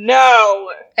Spire?"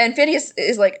 No! And Phineas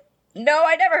is like, "No,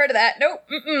 I never heard of that. Nope,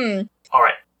 mm-mm." All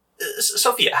right.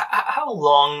 Sophia, how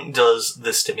long does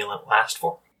this stimulant last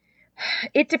for?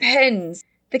 It depends.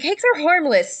 The cakes are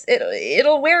harmless.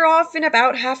 It'll wear off in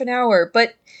about half an hour,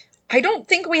 but I don't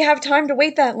think we have time to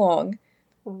wait that long.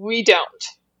 We don't.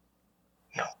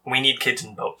 No, we need kids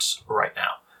in boats right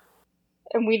now.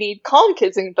 And we need calm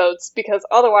kids in boats, because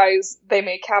otherwise they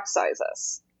may capsize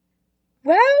us.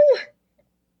 Well,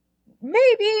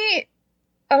 maybe,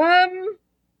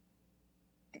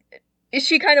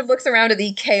 she kind of looks around at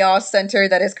the chaos center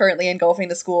that is currently engulfing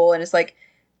the school and is like,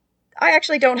 "I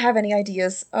actually don't have any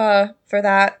ideas, for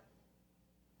that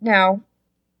now."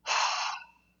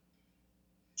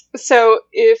 So,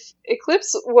 if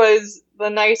Eclipse was the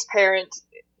nice parent,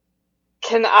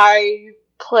 can I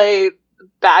play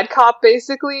bad cop,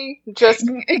 basically? Just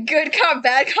good cop,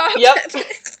 bad cop? Yep.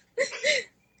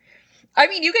 I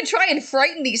mean, you can try and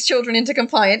frighten these children into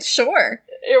compliance, sure.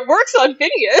 It works on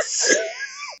Phineas.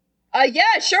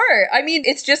 Yeah, sure. I mean,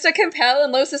 it's just a compel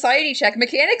and low society check.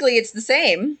 Mechanically, it's the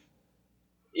same.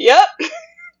 Yep.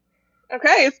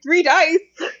 Okay, it's 3 dice.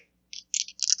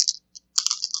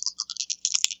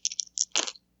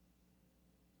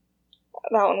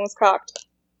 That one was cocked.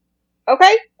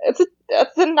 Okay,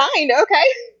 that's a 9, okay.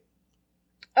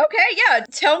 Okay, yeah,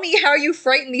 tell me how you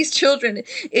frighten these children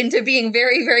into being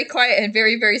very, very quiet and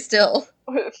very, very still.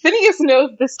 Phineas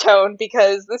knows this tone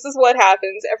because this is what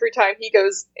happens every time he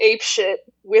goes apeshit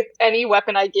with any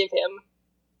weapon I give him.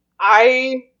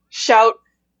 I shout,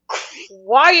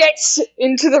 "Quiet!"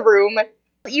 into the room.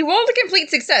 You rolled a complete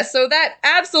success, so that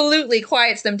absolutely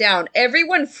quiets them down.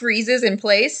 Everyone freezes in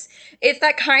place. It's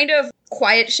that kind of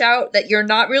quiet shout that you're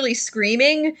not really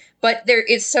screaming, but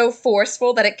it's so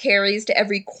forceful that it carries to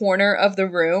every corner of the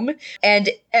room, and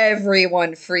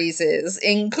everyone freezes,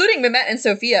 including Mehmet and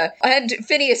Sophia. And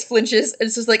Phineas flinches, and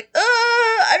it's just like,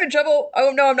 I'm in trouble.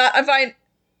 Oh, no, I'm not. I'm fine.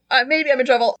 Maybe I'm in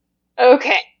trouble.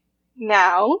 Okay,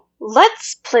 now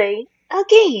let's play a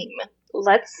game.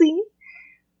 Let's see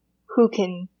who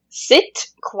can sit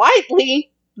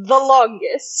quietly the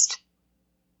longest.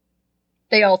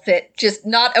 They all sit. Just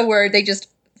not a word. They just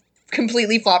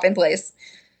completely flop in place.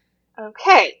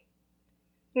 Okay.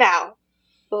 Now,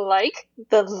 like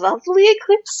the lovely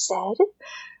Eclipse said,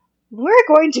 we're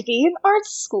going to be an art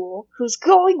school who's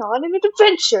going on an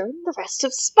adventure in the rest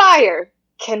of Spire.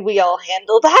 Can we all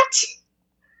handle that?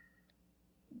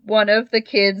 One of the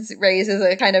kids raises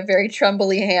a kind of very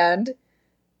trembly hand.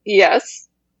 Yes.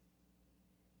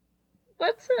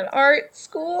 What's an art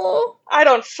school? I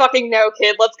don't fucking know,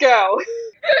 kid. Let's go.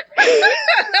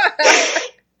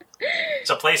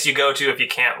 It's a place you go to if you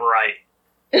can't write.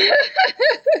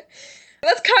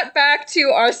 Let's cut back to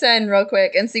Arsene real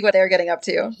quick and see what they're getting up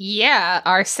to. Yeah,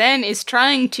 Arsene is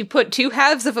trying to put 2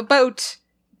 halves of a boat,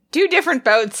 2 different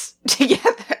boats,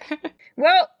 together.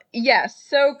 Well, yes.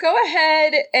 So go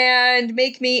ahead and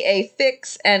make me a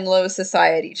fix and low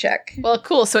society check. Well,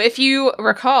 cool. So if you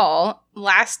recall,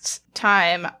 last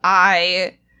time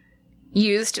I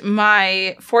used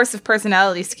my force of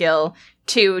personality skill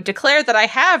to declare that I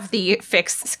have the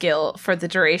fixed skill for the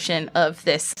duration of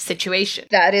this situation.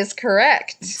 That is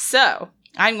correct. So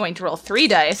I'm going to roll 3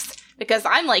 dice because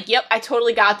I'm like, yep, I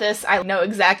totally got this. I know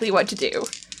exactly what to do.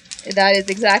 That is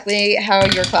exactly how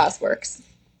your class works.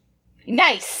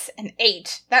 Nice! An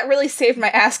 8. That really saved my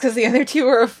ass because the other 2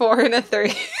 were a 4 and a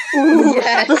 3.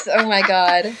 Yes, oh my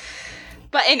god.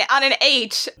 But on an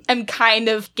 8, I'm kind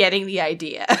of getting the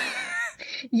idea.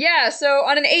 Yeah, so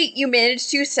on an 8, you manage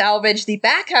to salvage the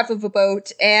back half of a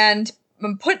boat and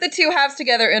put the 2 halves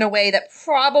together in a way that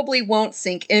probably won't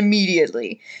sink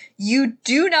immediately. You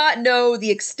do not know the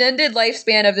extended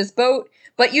lifespan of this boat,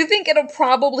 but you think it'll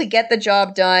probably get the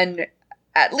job done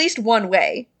at least one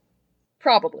way.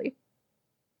 Probably.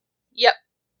 Yep.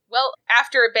 Well,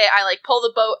 after a bit, I pull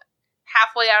the boat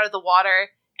halfway out of the water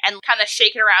and kind of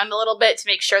shake it around a little bit to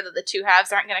make sure that the 2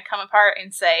 halves aren't going to come apart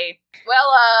and say,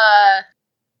 well,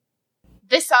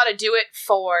 this ought to do it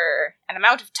for an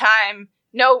amount of time.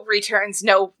 No returns,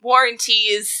 no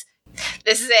warranties.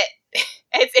 This is it.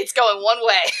 It's going one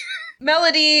way.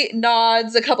 Melody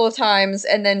nods a couple of times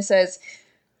and then says,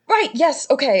 right, yes,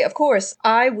 okay, of course.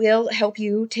 I will help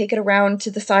you take it around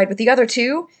to the side with the other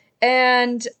two,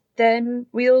 and then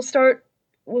we'll start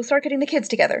getting the kids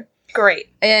together.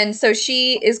 Great. And so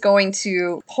she is going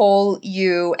to pull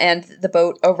you and the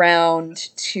boat around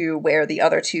to where the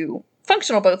other two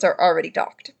functional boats are already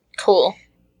docked. Cool.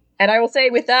 And I will say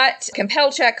with that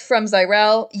compel check from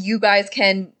Zyrel, you guys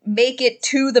can make it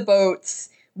to the boats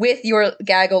with your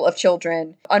gaggle of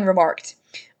children unremarked.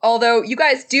 Although you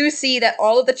guys do see that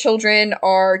all of the children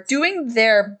are doing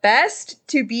their best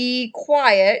to be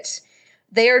quiet,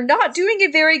 they are not doing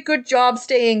a very good job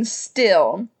staying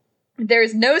still. There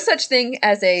is no such thing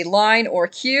as a line or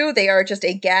cue. They are just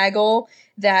a gaggle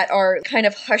that are kind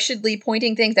of hushedly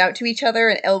pointing things out to each other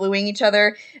and elbowing each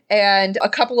other. And a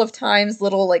couple of times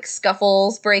little like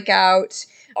scuffles break out.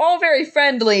 All very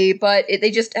friendly, but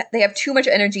they have too much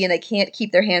energy and they can't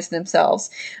keep their hands to themselves.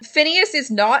 Phineas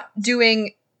is not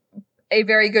doing a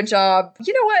very good job.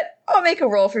 You know what? I'll make a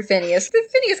roll for Phineas. But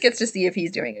Phineas gets to see if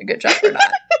he's doing a good job or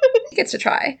not. He gets to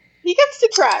try. He gets to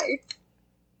try.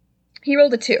 He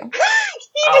rolled a 2. He did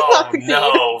not succeed.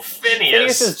 No, Phineas.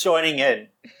 Phineas is joining in.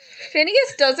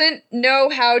 Phineas doesn't know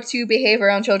how to behave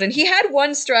around children. He had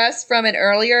 1 stress from an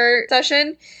earlier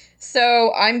session,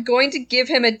 so I'm going to give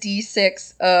him a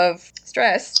d6 of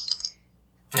stress.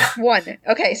 1.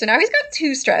 Okay, so now he's got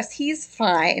 2 stress. He's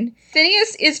fine.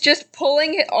 Phineas is just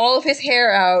pulling all of his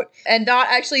hair out and not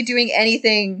actually doing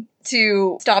anything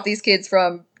to stop these kids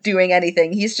from doing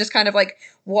anything. He's just kind of like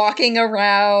walking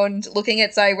around, looking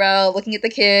at Zyrel, looking at the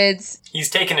kids. He's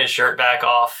taking his shirt back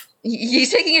off.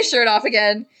 He's taking his shirt off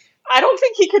again. I don't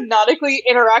think he canonically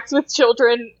interacts with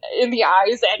children in the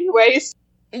eyes anyways.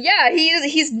 Yeah,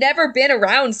 he's never been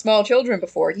around small children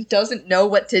before. He doesn't know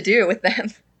what to do with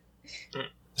them.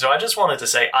 So I just wanted to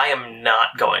say I am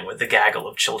not going with the gaggle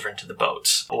of children to the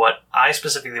boats. What I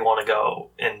specifically want to go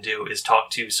and do is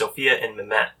talk to Sophia and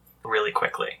Mehmet really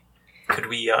quickly. Could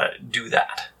we do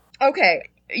that? Okay,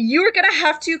 you're gonna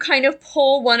have to kind of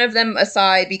pull one of them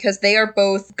aside because they are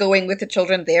both going with the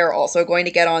children. They are also going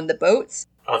to get on the boats.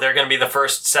 Oh, they're going to be the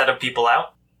first set of people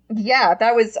out? Yeah,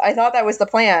 I thought that was the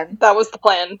plan. That was the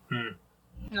plan.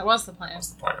 That was the plan.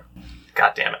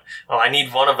 God damn it. Well, I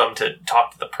need one of them to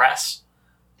talk to the press.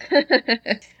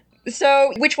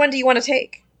 So, which one do you want to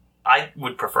take? I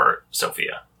would prefer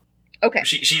Sophia. Okay.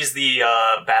 She's the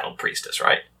battle priestess,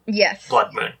 right? Yes.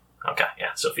 Blood Moon. Okay,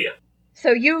 yeah, Sophia.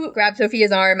 So you grab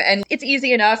Sophia's arm, and it's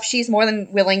easy enough. She's more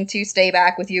than willing to stay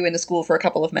back with you in the school for a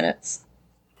couple of minutes.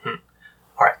 All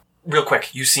right. Real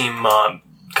quick, you seem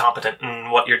competent in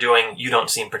what you're doing. You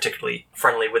don't seem particularly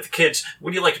friendly with the kids.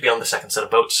 Would you like to be on the second set of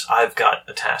boats? I've got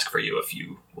a task for you if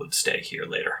you would stay here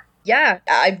later. Yeah,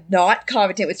 I'm not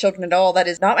competent with children at all. That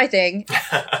is not my thing.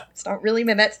 It's not really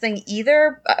Mehmet's thing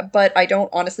either, but I don't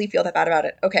honestly feel that bad about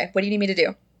it. Okay, what do you need me to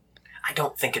do? I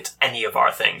don't think it's any of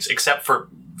our things, except for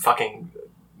fucking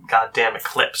goddamn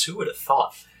Eclipse. Who would have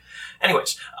thought?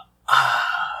 Anyways,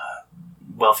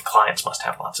 wealthy clients must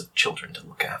have lots of children to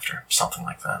look after. Something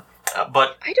like that.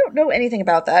 But I don't know anything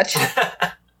about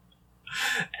that.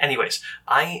 anyways,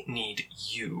 I need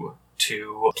you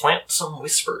to plant some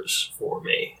whispers for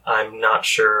me. I'm not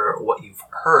sure what you've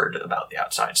heard about the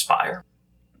outside spire.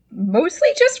 Mostly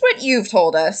just what you've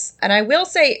told us. And I will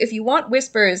say, if you want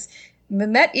whispers,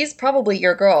 Mehmet is probably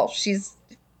your girl. She's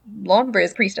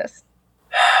Longbriz priestess.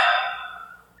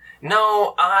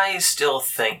 No, I still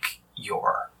think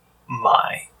you're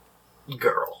my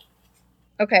girl.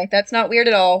 Okay, that's not weird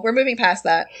at all. We're moving past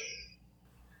that.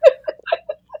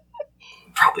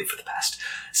 Probably for the best.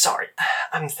 Sorry,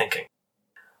 I'm thinking.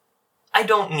 I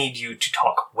don't need you to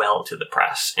talk well to the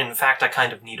press. In fact, I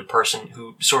kind of need a person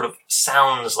who sort of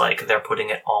sounds like they're putting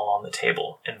it all on the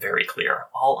table and very clear.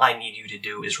 All I need you to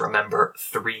do is remember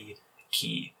 3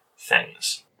 key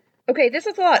things. Okay, this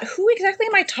is a lot. Who exactly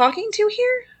am I talking to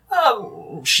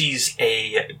here? She's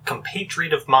a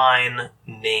compatriot of mine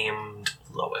named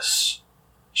Lois.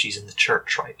 She's in the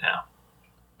church right now.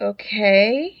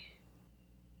 Okay.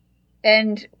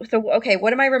 And so, okay,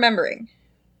 what am I remembering?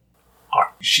 All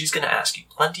right, she's going to ask you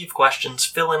plenty of questions.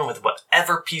 Fill in with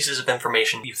whatever pieces of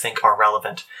information you think are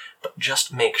relevant, but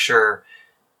just make sure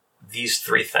these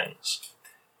 3 things.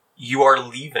 You are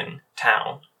leaving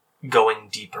town, going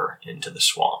deeper into the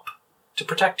swamp to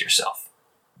protect yourself.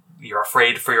 You're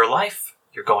afraid for your life.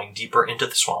 You're going deeper into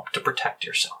the swamp to protect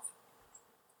yourself.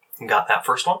 Got that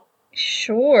first one?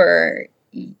 Sure.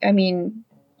 I mean,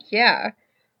 yeah.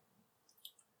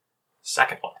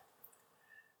 Second one.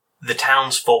 the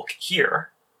townsfolk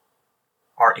here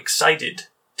are excited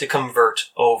to convert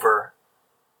over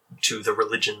to the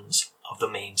religions of the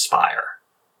main spire.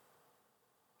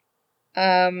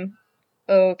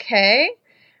 Okay.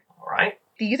 All right?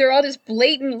 These are all just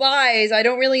blatant lies. I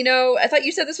don't really know. I thought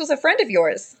you said this was a friend of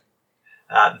yours.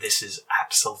 This is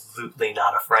absolutely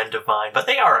not a friend of mine, but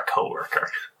they are a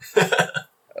coworker.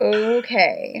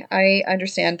 Okay, I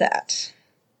understand that.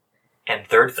 And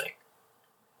third thing,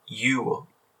 you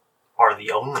are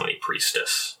the only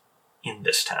priestess in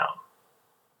this town.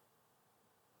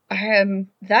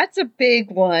 That's a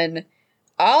big one.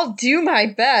 I'll do my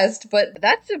best, but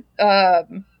that's I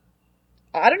don't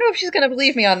know if she's gonna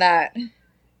believe me on that.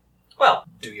 Well,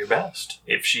 do your best.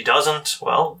 If she doesn't,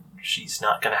 well, she's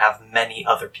not going to have many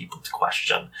other people to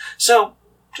question. So,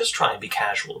 just try and be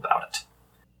casual about it.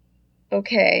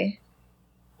 Okay.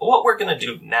 What we're going to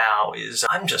do now is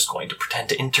I'm just going to pretend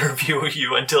to interview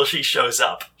you until she shows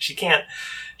up. She can't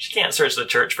search the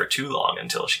church for too long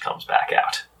until she comes back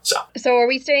out. So are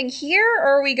we staying here,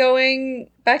 or are we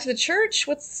going back to the church?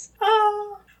 Let's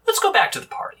go back to the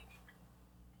party.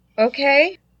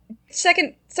 Okay.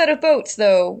 Second set of boats,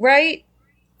 though, right?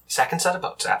 Second set of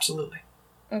boats, absolutely.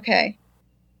 Okay.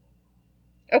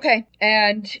 Okay,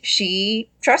 and she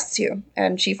trusts you,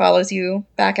 and she follows you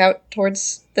back out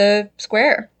towards the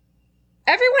square.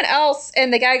 Everyone else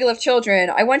in the gaggle of children,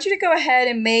 I want you to go ahead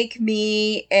and make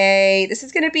me this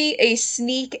is going to be a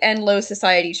sneak and low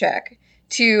society check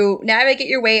to navigate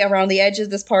your way around the edge of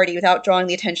this party without drawing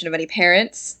the attention of any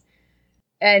parents.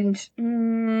 And,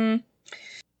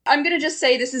 I'm going to just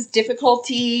say this is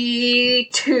difficulty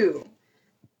 2.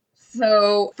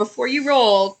 So, before you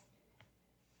roll,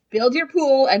 build your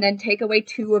pool and then take away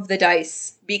 2 of the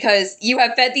dice, because you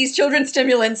have fed these children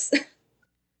stimulants.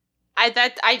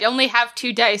 I only have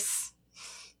 2 dice.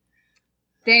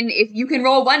 Then if you can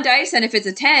roll 1 dice, and if it's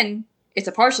a 10, it's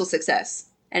a partial success.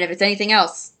 And if it's anything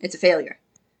else, it's a failure.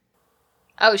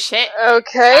 Oh, shit.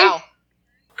 Okay. Wow.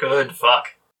 Good fuck.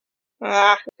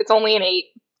 It's only an 8.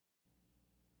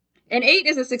 An 8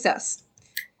 is a success.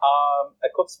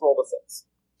 Eclipse rolled a 6.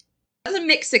 That's a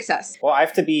mixed success. Well, I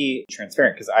have to be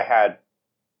transparent because I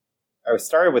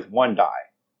started with 1 die,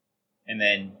 and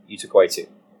then you took away 2.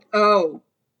 Oh.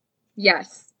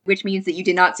 Yes. Which means that you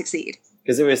did not succeed.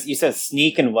 Because you said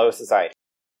sneak and low society.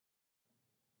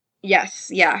 Yes,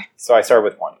 yeah. So I started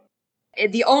with 1.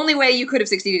 The only way you could have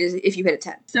succeeded is if you hit a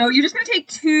 10. So you're just going to take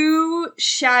 2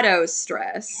 shadow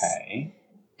stress. Okay.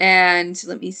 And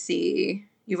let me see.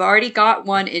 You've already got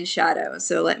 1 in shadow,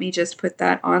 so let me just put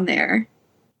that on there.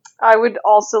 I would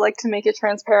also like to make it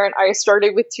transparent. I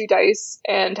started with 2 dice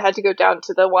and had to go down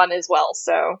to the 1 as well,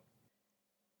 so...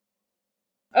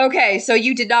 Okay, so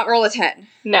you did not roll a 10.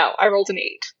 No, I rolled an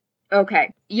 8.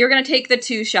 Okay. You're going to take the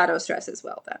 2 shadow stress as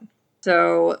well, then.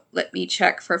 So let me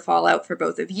check for Fallout for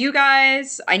both of you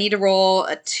guys. I need to roll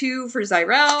a 2 for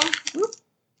Zyrel. Whoop.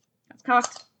 That's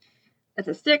cocked. That's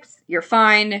a 6. You're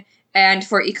fine. And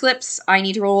for Eclipse, I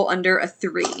need to roll under a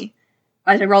 3.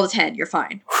 I rolled a 10. You're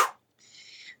fine.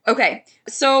 Okay.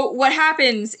 So what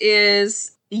happens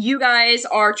is you guys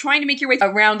are trying to make your way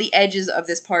around the edges of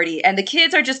this party, and the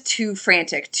kids are just too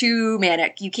frantic, too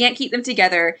manic. You can't keep them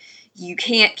together. You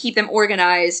can't keep them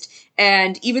organized.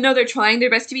 And even though they're trying their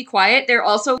best to be quiet, they're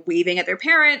also waving at their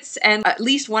parents. And at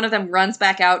least one of them runs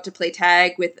back out to play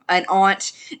tag with an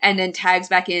aunt and then tags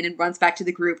back in and runs back to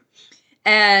the group.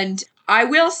 And I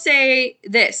will say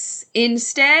this.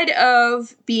 Instead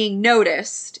of being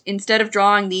noticed, instead of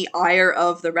drawing the ire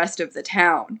of the rest of the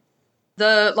town,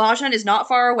 the Lajan is not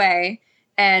far away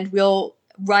and will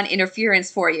run interference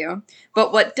for you.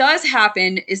 But what does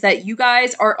happen is that you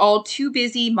guys are all too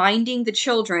busy minding the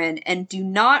children and do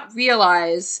not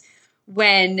realize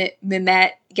when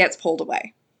Mehmet gets pulled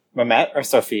away. Mehmet or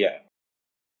Sophia?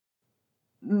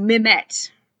 Mehmet.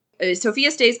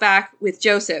 Sophia stays back with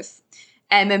Joseph,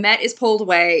 and Mehmet is pulled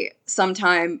away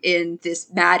sometime in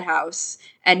this madhouse,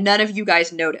 and none of you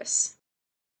guys notice.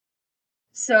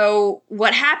 So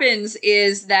what happens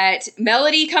is that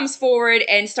Melody comes forward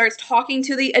and starts talking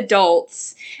to the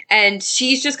adults, and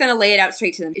she's just going to lay it out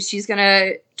straight to them. She's going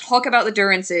to talk about the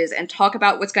Durances and talk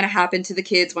about what's going to happen to the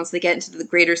kids once they get into the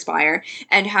Greater Spire,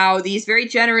 and how these very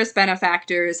generous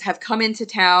benefactors have come into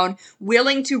town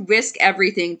willing to risk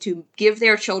everything to give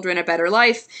their children a better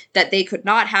life that they could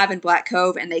not have in Black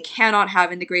Cove and they cannot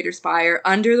have in the Greater Spire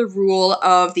under the rule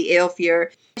of the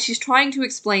Aelfir. She's trying to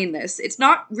explain this. It's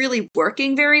not really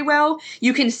working very well.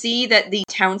 You can see that the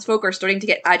townsfolk are starting to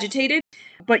get agitated,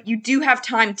 but you do have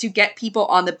time to get people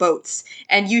on the boats.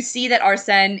 And you see that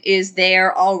Arsene is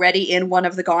there already in one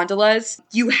of the gondolas.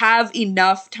 You have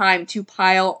enough time to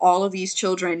pile all of these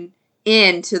children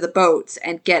into the boats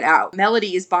and get out.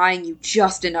 Melody is buying you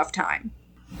just enough time.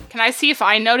 Can I see if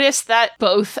I notice that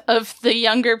both of the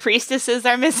younger priestesses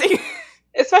are missing?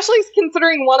 Especially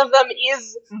considering one of them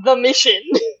is the mission.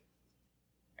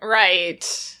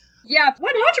 Right. Yeah,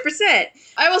 100%.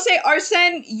 I will say,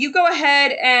 Arsene, you go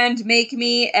ahead and make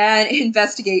me an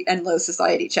investigate and low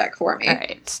society check for me.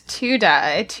 Alright, 2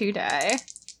 die. 2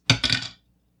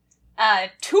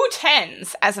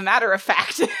 10s, as a matter of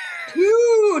fact.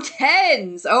 2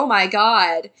 10s! Oh my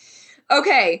god.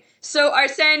 Okay, so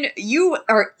Arsene, you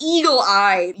are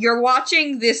eagle-eyed. You're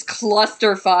watching this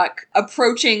clusterfuck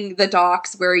approaching the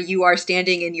docks where you are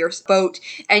standing in your boat,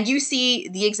 and you see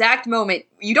the exact moment.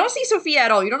 You don't see Sophia at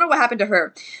all. You don't know what happened to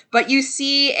her. But you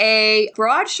see a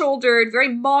broad-shouldered, very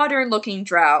modern-looking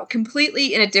drow,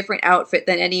 completely in a different outfit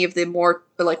than any of the more,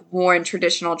 worn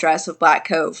traditional dress of Black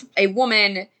Cove. A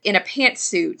woman in a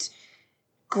pantsuit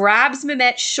grabs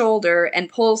Mehmet's shoulder and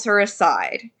pulls her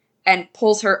aside. And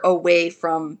pulls her away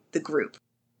from the group.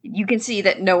 You can see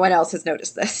that no one else has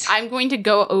noticed this. I'm going to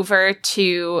go over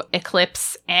to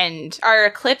Eclipse and... Are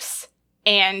Eclipse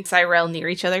and Cyrell near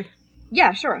each other?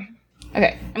 Yeah, sure.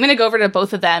 Okay. I'm going to go over to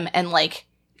both of them and,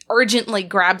 urgently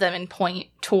grab them and point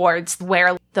towards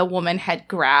where the woman had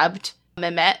grabbed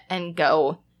Mehmet and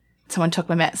go, someone took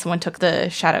Mehmet, someone took the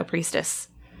Shadow Priestess.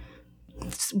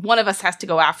 One of us has to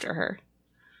go after her.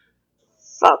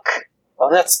 Fuck. Well,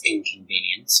 that's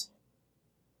inconvenient.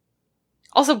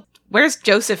 Also, where's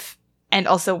Joseph? And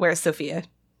also, where's Sophia?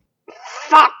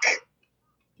 Fuck!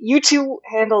 You two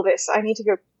handle this. I need to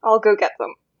go. I'll go get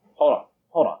them. Hold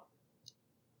on.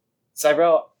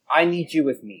 Cyrell, I need you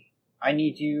with me. I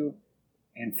need you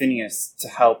and Phineas to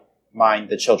help mind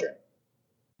the children.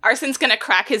 Arsene's gonna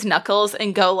crack his knuckles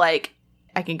and go I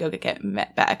can go get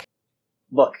Met back.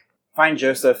 Look, find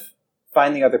Joseph,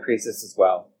 find the other priestess as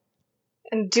well.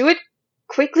 And do it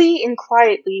quickly and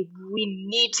quietly. We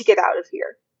need to get out of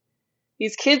here.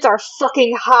 These kids are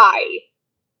fucking high.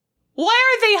 Why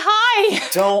are they high?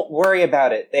 Don't worry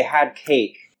about it. They had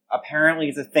cake. Apparently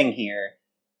it's a thing here.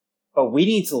 But we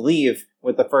need to leave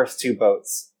with the first 2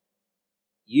 boats.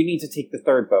 You need to take the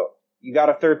 3rd boat. You got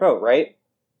a 3rd boat, right?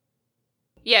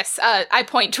 Yes, I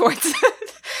point towards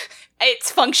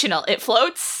it's functional. It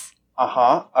floats.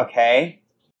 Uh-huh, okay.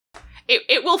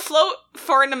 It will float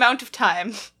for an amount of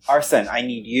time. Arsene, I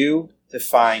need you to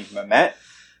find Mehmet,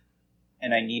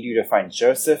 and I need you to find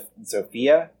Joseph and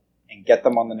Sophia, and get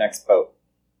them on the next boat.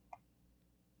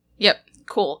 Yep,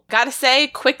 cool. Gotta say,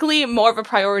 quickly more of a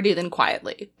priority than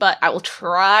quietly, but I will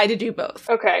try to do both.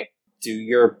 Okay. Do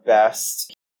your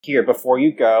best. Here, before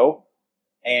you go,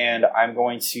 and I'm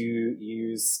going to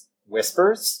use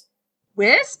Whispers.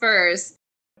 Whispers?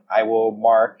 I will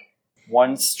mark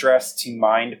 1 stress to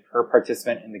mind per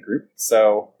participant in the group,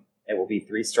 so it will be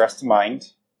 3 stress to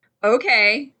mind.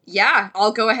 Okay, yeah,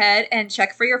 I'll go ahead and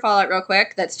check for your fallout real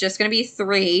quick. That's just going to be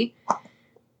 3.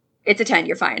 It's a 10,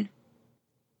 you're fine.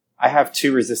 I have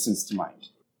 2 resistance to mind.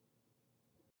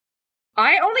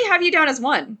 I only have you down as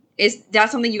 1. Is that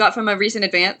something you got from a recent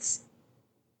advance?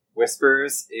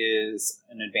 Whispers is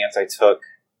an advance I took,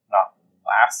 not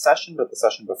last session, but the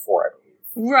session before, I believe.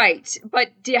 Right,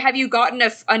 but have you gotten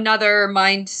another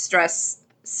mind stress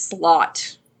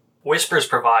slot? Whispers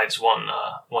provides one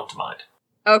to mind.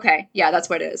 Okay, yeah, that's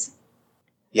what it is.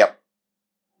 Yep.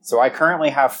 So I currently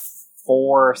have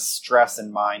 4 stress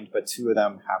in mind, but 2 of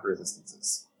them have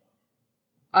resistances.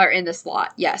 Are in the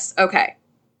slot, yes. Okay.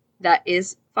 That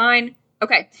is fine.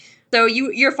 Okay, so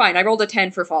you're fine. I rolled a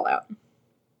 10 for Fallout.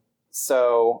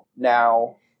 So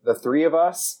now the 3 of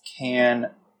us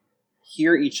can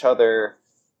hear each other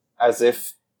as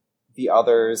if the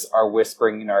others are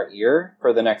whispering in our ear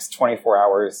for the next 24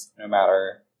 hours, no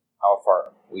matter how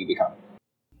far we become.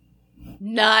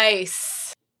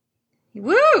 Nice.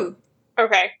 Woo!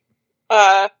 Okay.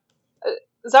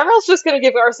 Zyrell's just gonna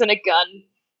give Arsene a gun.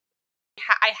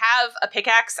 I have a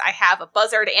pickaxe, I have a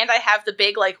buzzard, and I have the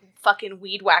big, fucking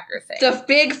weed whacker thing. The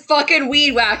big fucking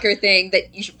weed whacker thing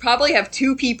that you should probably have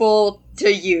 2 people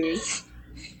to use.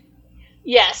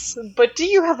 Yes, but do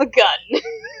you have a gun?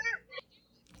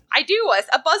 I do,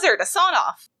 a buzzard, a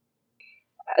sawn-off.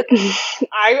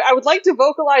 I would like to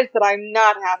vocalize that I'm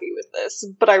not happy with this,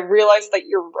 but I realize that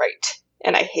you're right,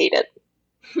 and I hate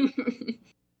it.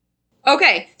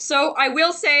 Okay, so I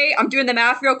will say, I'm doing the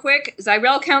math real quick.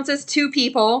 Zyrell counts as 2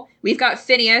 people. We've got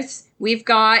Phineas. We've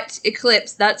got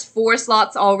Eclipse. That's 4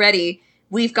 slots already.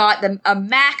 We've got a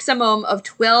maximum of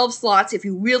 12 slots if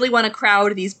you really want to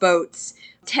crowd these boats.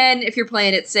 10 if you're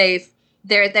playing it safe.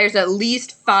 There's at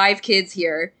least 5 kids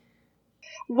here.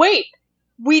 Wait,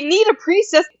 we need a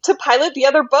priestess to pilot the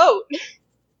other boat.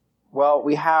 Well,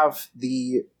 we have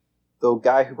the the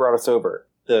guy who brought us over.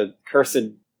 The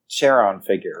cursed Charon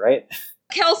figure, right?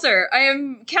 Kelser.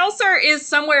 Kelser is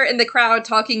somewhere in the crowd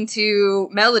talking to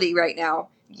Melody right now.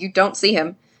 You don't see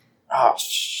him. Oh,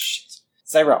 shit.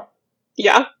 Cyril.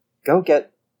 Yeah? Go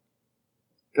get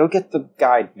the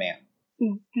guide man.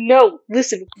 No,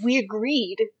 listen, we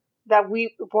agreed that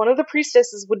one of the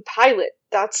priestesses would pilot.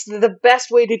 That's the best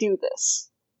way to do this.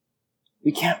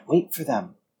 We can't wait for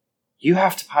them. You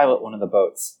have to pilot one of the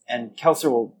boats, and Kelser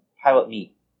will pilot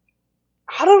me.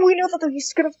 How do we know that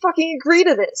he's gonna fucking agree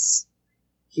to this?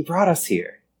 He brought us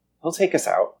here. He'll take us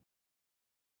out.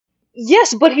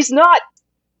 Yes, but he's not.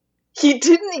 He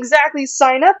didn't exactly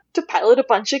sign up to pilot a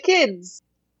bunch of kids.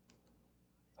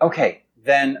 Okay,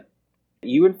 then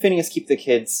you and Phineas keep the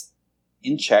kids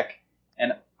in check,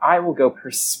 and I will go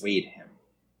persuade him.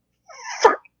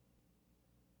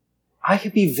 I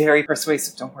could be very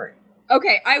persuasive, don't worry.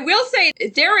 Okay, I will say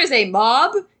there is a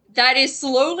mob that is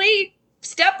slowly,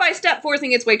 step by step,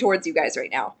 forcing its way towards you guys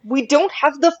right now. We don't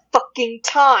have the fucking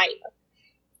time.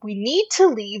 We need to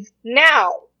leave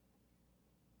now.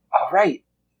 All right,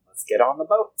 let's get on the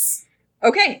boats.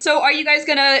 Okay, so are you guys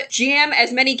gonna jam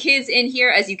as many kids in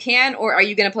here as you can, or are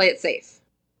you gonna play it safe?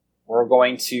 We're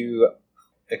going to...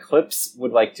 Eclipse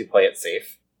would like to play it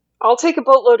safe. I'll take a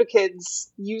boatload of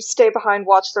kids. You stay behind,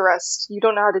 watch the rest. You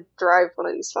don't know how to drive one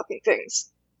of these fucking things.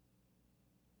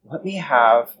 Let me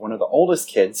have one of the oldest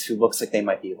kids who looks like they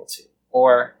might be able to.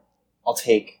 Or I'll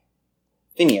take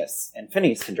Phineas, and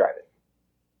Phineas can drive it.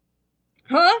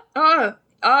 Huh? Uh-huh.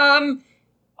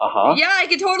 Yeah, I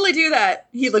can totally do that.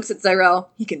 He looks at Cyril.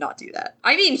 He cannot do that.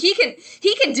 I mean, he can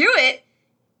do it.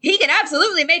 He can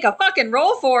absolutely make a fucking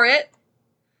roll for it.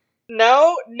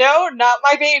 No, not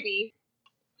my baby.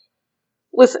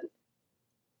 Listen,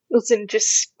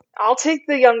 I'll take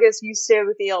the youngest, you stay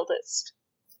with the eldest.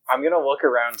 I'm going to look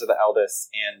around to the eldest,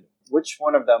 and which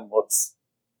one of them looks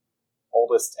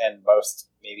oldest and most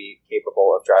maybe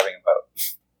capable of driving a boat?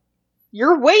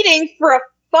 You're waiting for a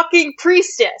fucking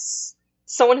priestess.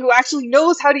 Someone who actually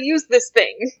knows how to use this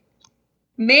thing.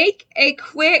 Make a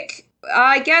quick...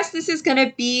 I guess this is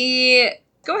gonna be...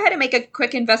 Go ahead and make a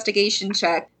quick investigation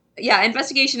check. Yeah,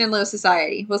 investigation in low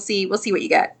society. We'll see what you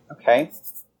get. Okay.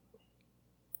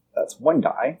 That's one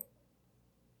die.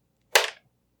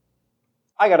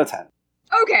 I got a 10.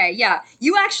 Okay, yeah.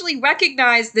 You actually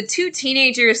recognize the two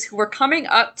teenagers who were coming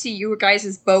up to you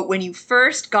guys' boat when you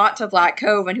first got to Black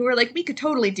Cove and who were like, we could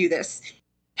totally do this.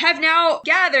 Have now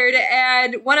gathered,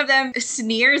 and one of them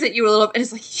sneers at you a little and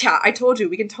is like, yeah, I told you,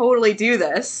 we can totally do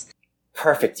this.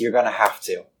 Perfect, you're gonna have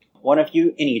to. One of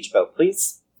you in each boat,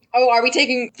 please. Oh, are we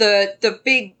taking the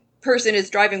big person is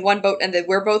driving one boat and then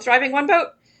we're both driving one boat?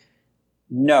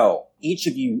 No, each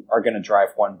of you are gonna drive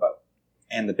one boat.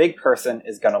 And the big person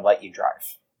is gonna let you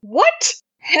drive. What?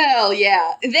 Hell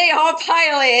yeah. They all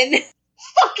pile in.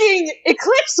 Fucking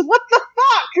Eclipse, what the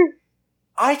fuck?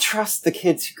 I trust the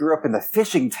kids who grew up in the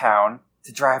fishing town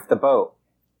to drive the boat.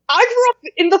 I grew up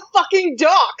in the fucking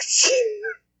docks.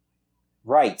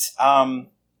 Right,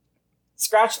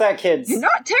 scratch that, kids.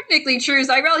 Not technically true,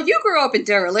 Zyrel. You grew up in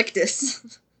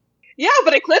Derelictus. Yeah,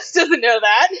 but Eclipse doesn't know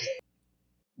that.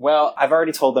 Well, I've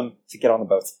already told them to get on the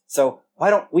boats. So why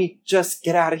don't we just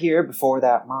get out of here before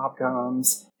that mob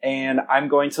comes? And I'm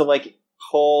going to,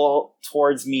 pull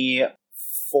towards me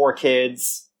 4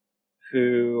 kids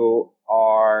who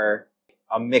are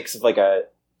a mix of, a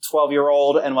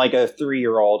 12-year-old and, a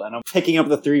 3-year-old. And I'm picking up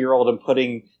the 3-year-old and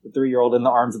putting the 3-year-old in the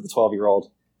arms of the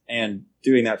 12-year-old and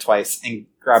doing that twice and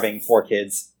grabbing 4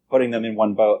 kids, putting them in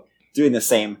one boat, doing the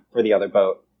same for the other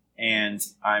boat. And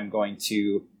I'm going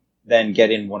to then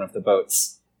get in one of the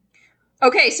boats.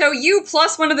 Okay, so you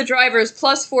plus one of the drivers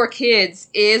plus 4 kids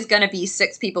is gonna be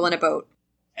 6 people in a boat.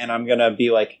 And I'm gonna be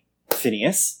like,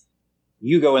 Phineas,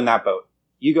 you go in that boat.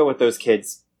 You go with those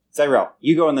kids. Cyril,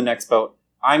 you go in the next boat.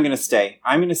 I'm gonna stay.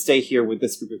 I'm gonna stay here with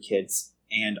this group of kids,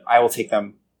 and I will take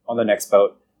them on the next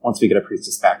boat once we get a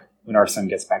priestess back, when our son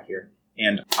gets back here.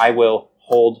 And I will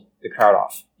hold the crowd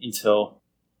off until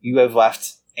you have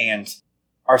left and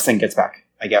our son gets back,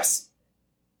 I guess.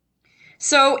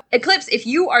 So, Eclipse, if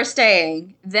you are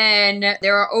staying, then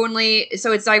there are only...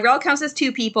 So it's Zyrel counts as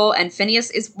 2 people, and Phineas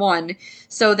is 1.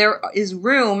 So there is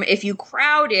room, if you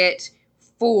crowd it,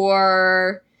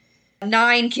 for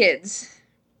 9 kids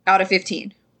out of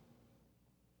 15.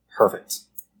 Perfect.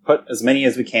 Put as many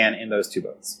as we can in those 2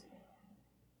 boats.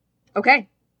 Okay.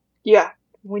 Yeah.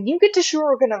 When you get to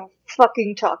shore, we're gonna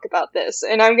fucking talk about this.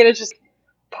 And I'm gonna just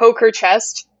poke her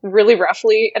chest really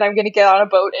roughly, and I'm gonna get on a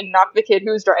boat and knock the kid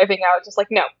who's driving out, just like,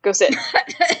 no, go sit.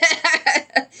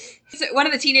 So one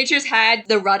of the teenagers had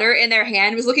the rudder in their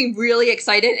hand, was looking really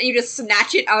excited, and you just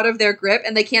snatch it out of their grip,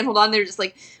 and they can't hold on. They're just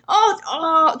like,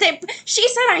 she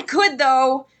said I could,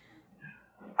 though.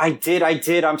 I did.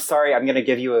 I'm sorry. I'm going to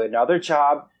give you another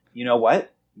job. You know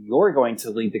what? You're going to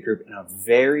lead the group in a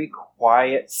very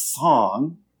quiet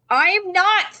song. I'm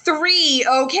not 3,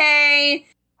 okay?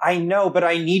 I know, but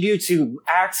I need you to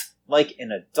act like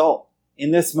an adult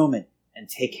in this moment and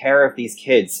take care of these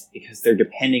kids because they're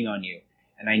depending on you.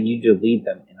 And I need you to lead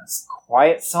them in a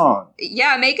quiet song.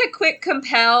 Yeah, make a quick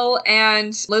compel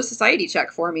and low society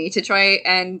check for me to try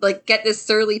and get this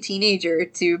surly teenager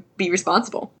to be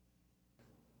responsible.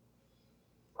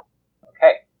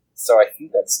 Okay, so I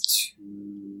think that's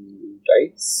 2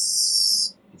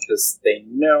 dice because they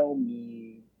know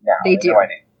me now. They do. Know my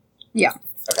name. Yeah.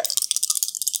 Okay.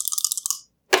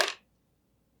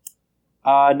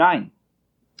 9.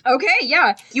 Okay,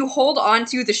 yeah. You hold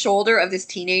onto the shoulder of this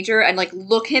teenager and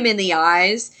look him in the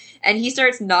eyes, and he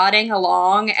starts nodding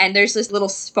along, and there's this little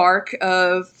spark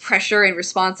of pressure and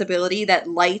responsibility that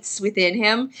lights within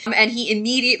him, and he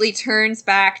immediately turns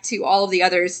back to all of the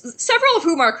others, several of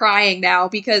whom are crying now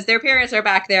because their parents are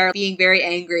back there being very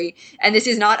angry, and this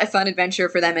is not a fun adventure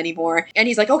for them anymore. And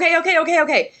he's like,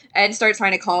 okay, and starts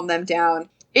trying to calm them down.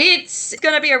 It's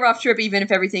gonna be a rough trip even if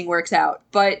everything works out,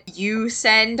 but you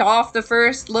send off the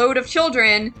first load of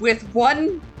children with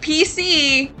 1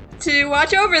 PC to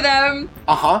watch over them.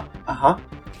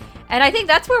 And I think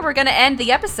that's where we're going to end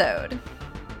the episode.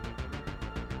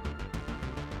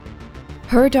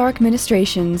 Her Dark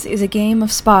Ministrations is a game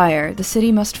of Spire, The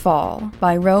City Must Fall,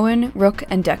 by Rowan, Rook,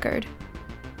 and Deckard.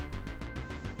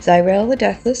 Zyrel the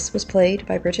Deathless was played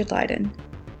by Bridget Lydon.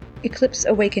 Eclipse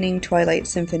Awakening Twilight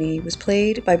Symphony was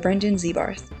played by Brendan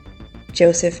Zebarth.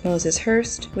 Joseph Moses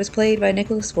Hurst was played by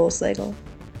Nicholas Wolfslegel.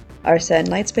 Arsène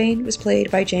Lightsbane was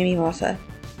played by Jamie Hoffa.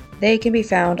 They can be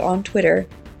found on Twitter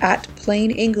at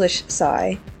Plain English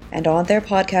Sci and on their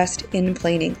podcast In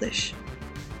Plain English.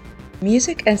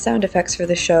 Music and sound effects for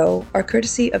the show are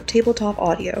courtesy of Tabletop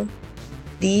Audio.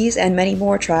 These and many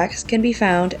more tracks can be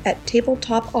found at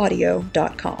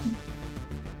tabletopaudio.com.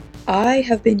 I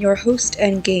have been your host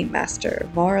and game master,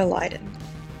 Mara Lydon.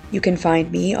 You can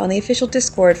find me on the official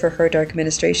Discord for Her Dark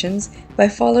Ministrations by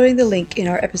following the link in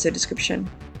our episode description,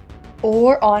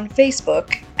 or on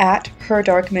Facebook at Her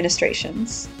Dark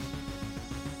Ministrations.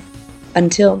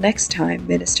 Until next time,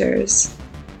 ministers,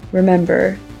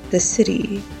 remember, the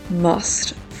city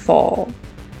must fall.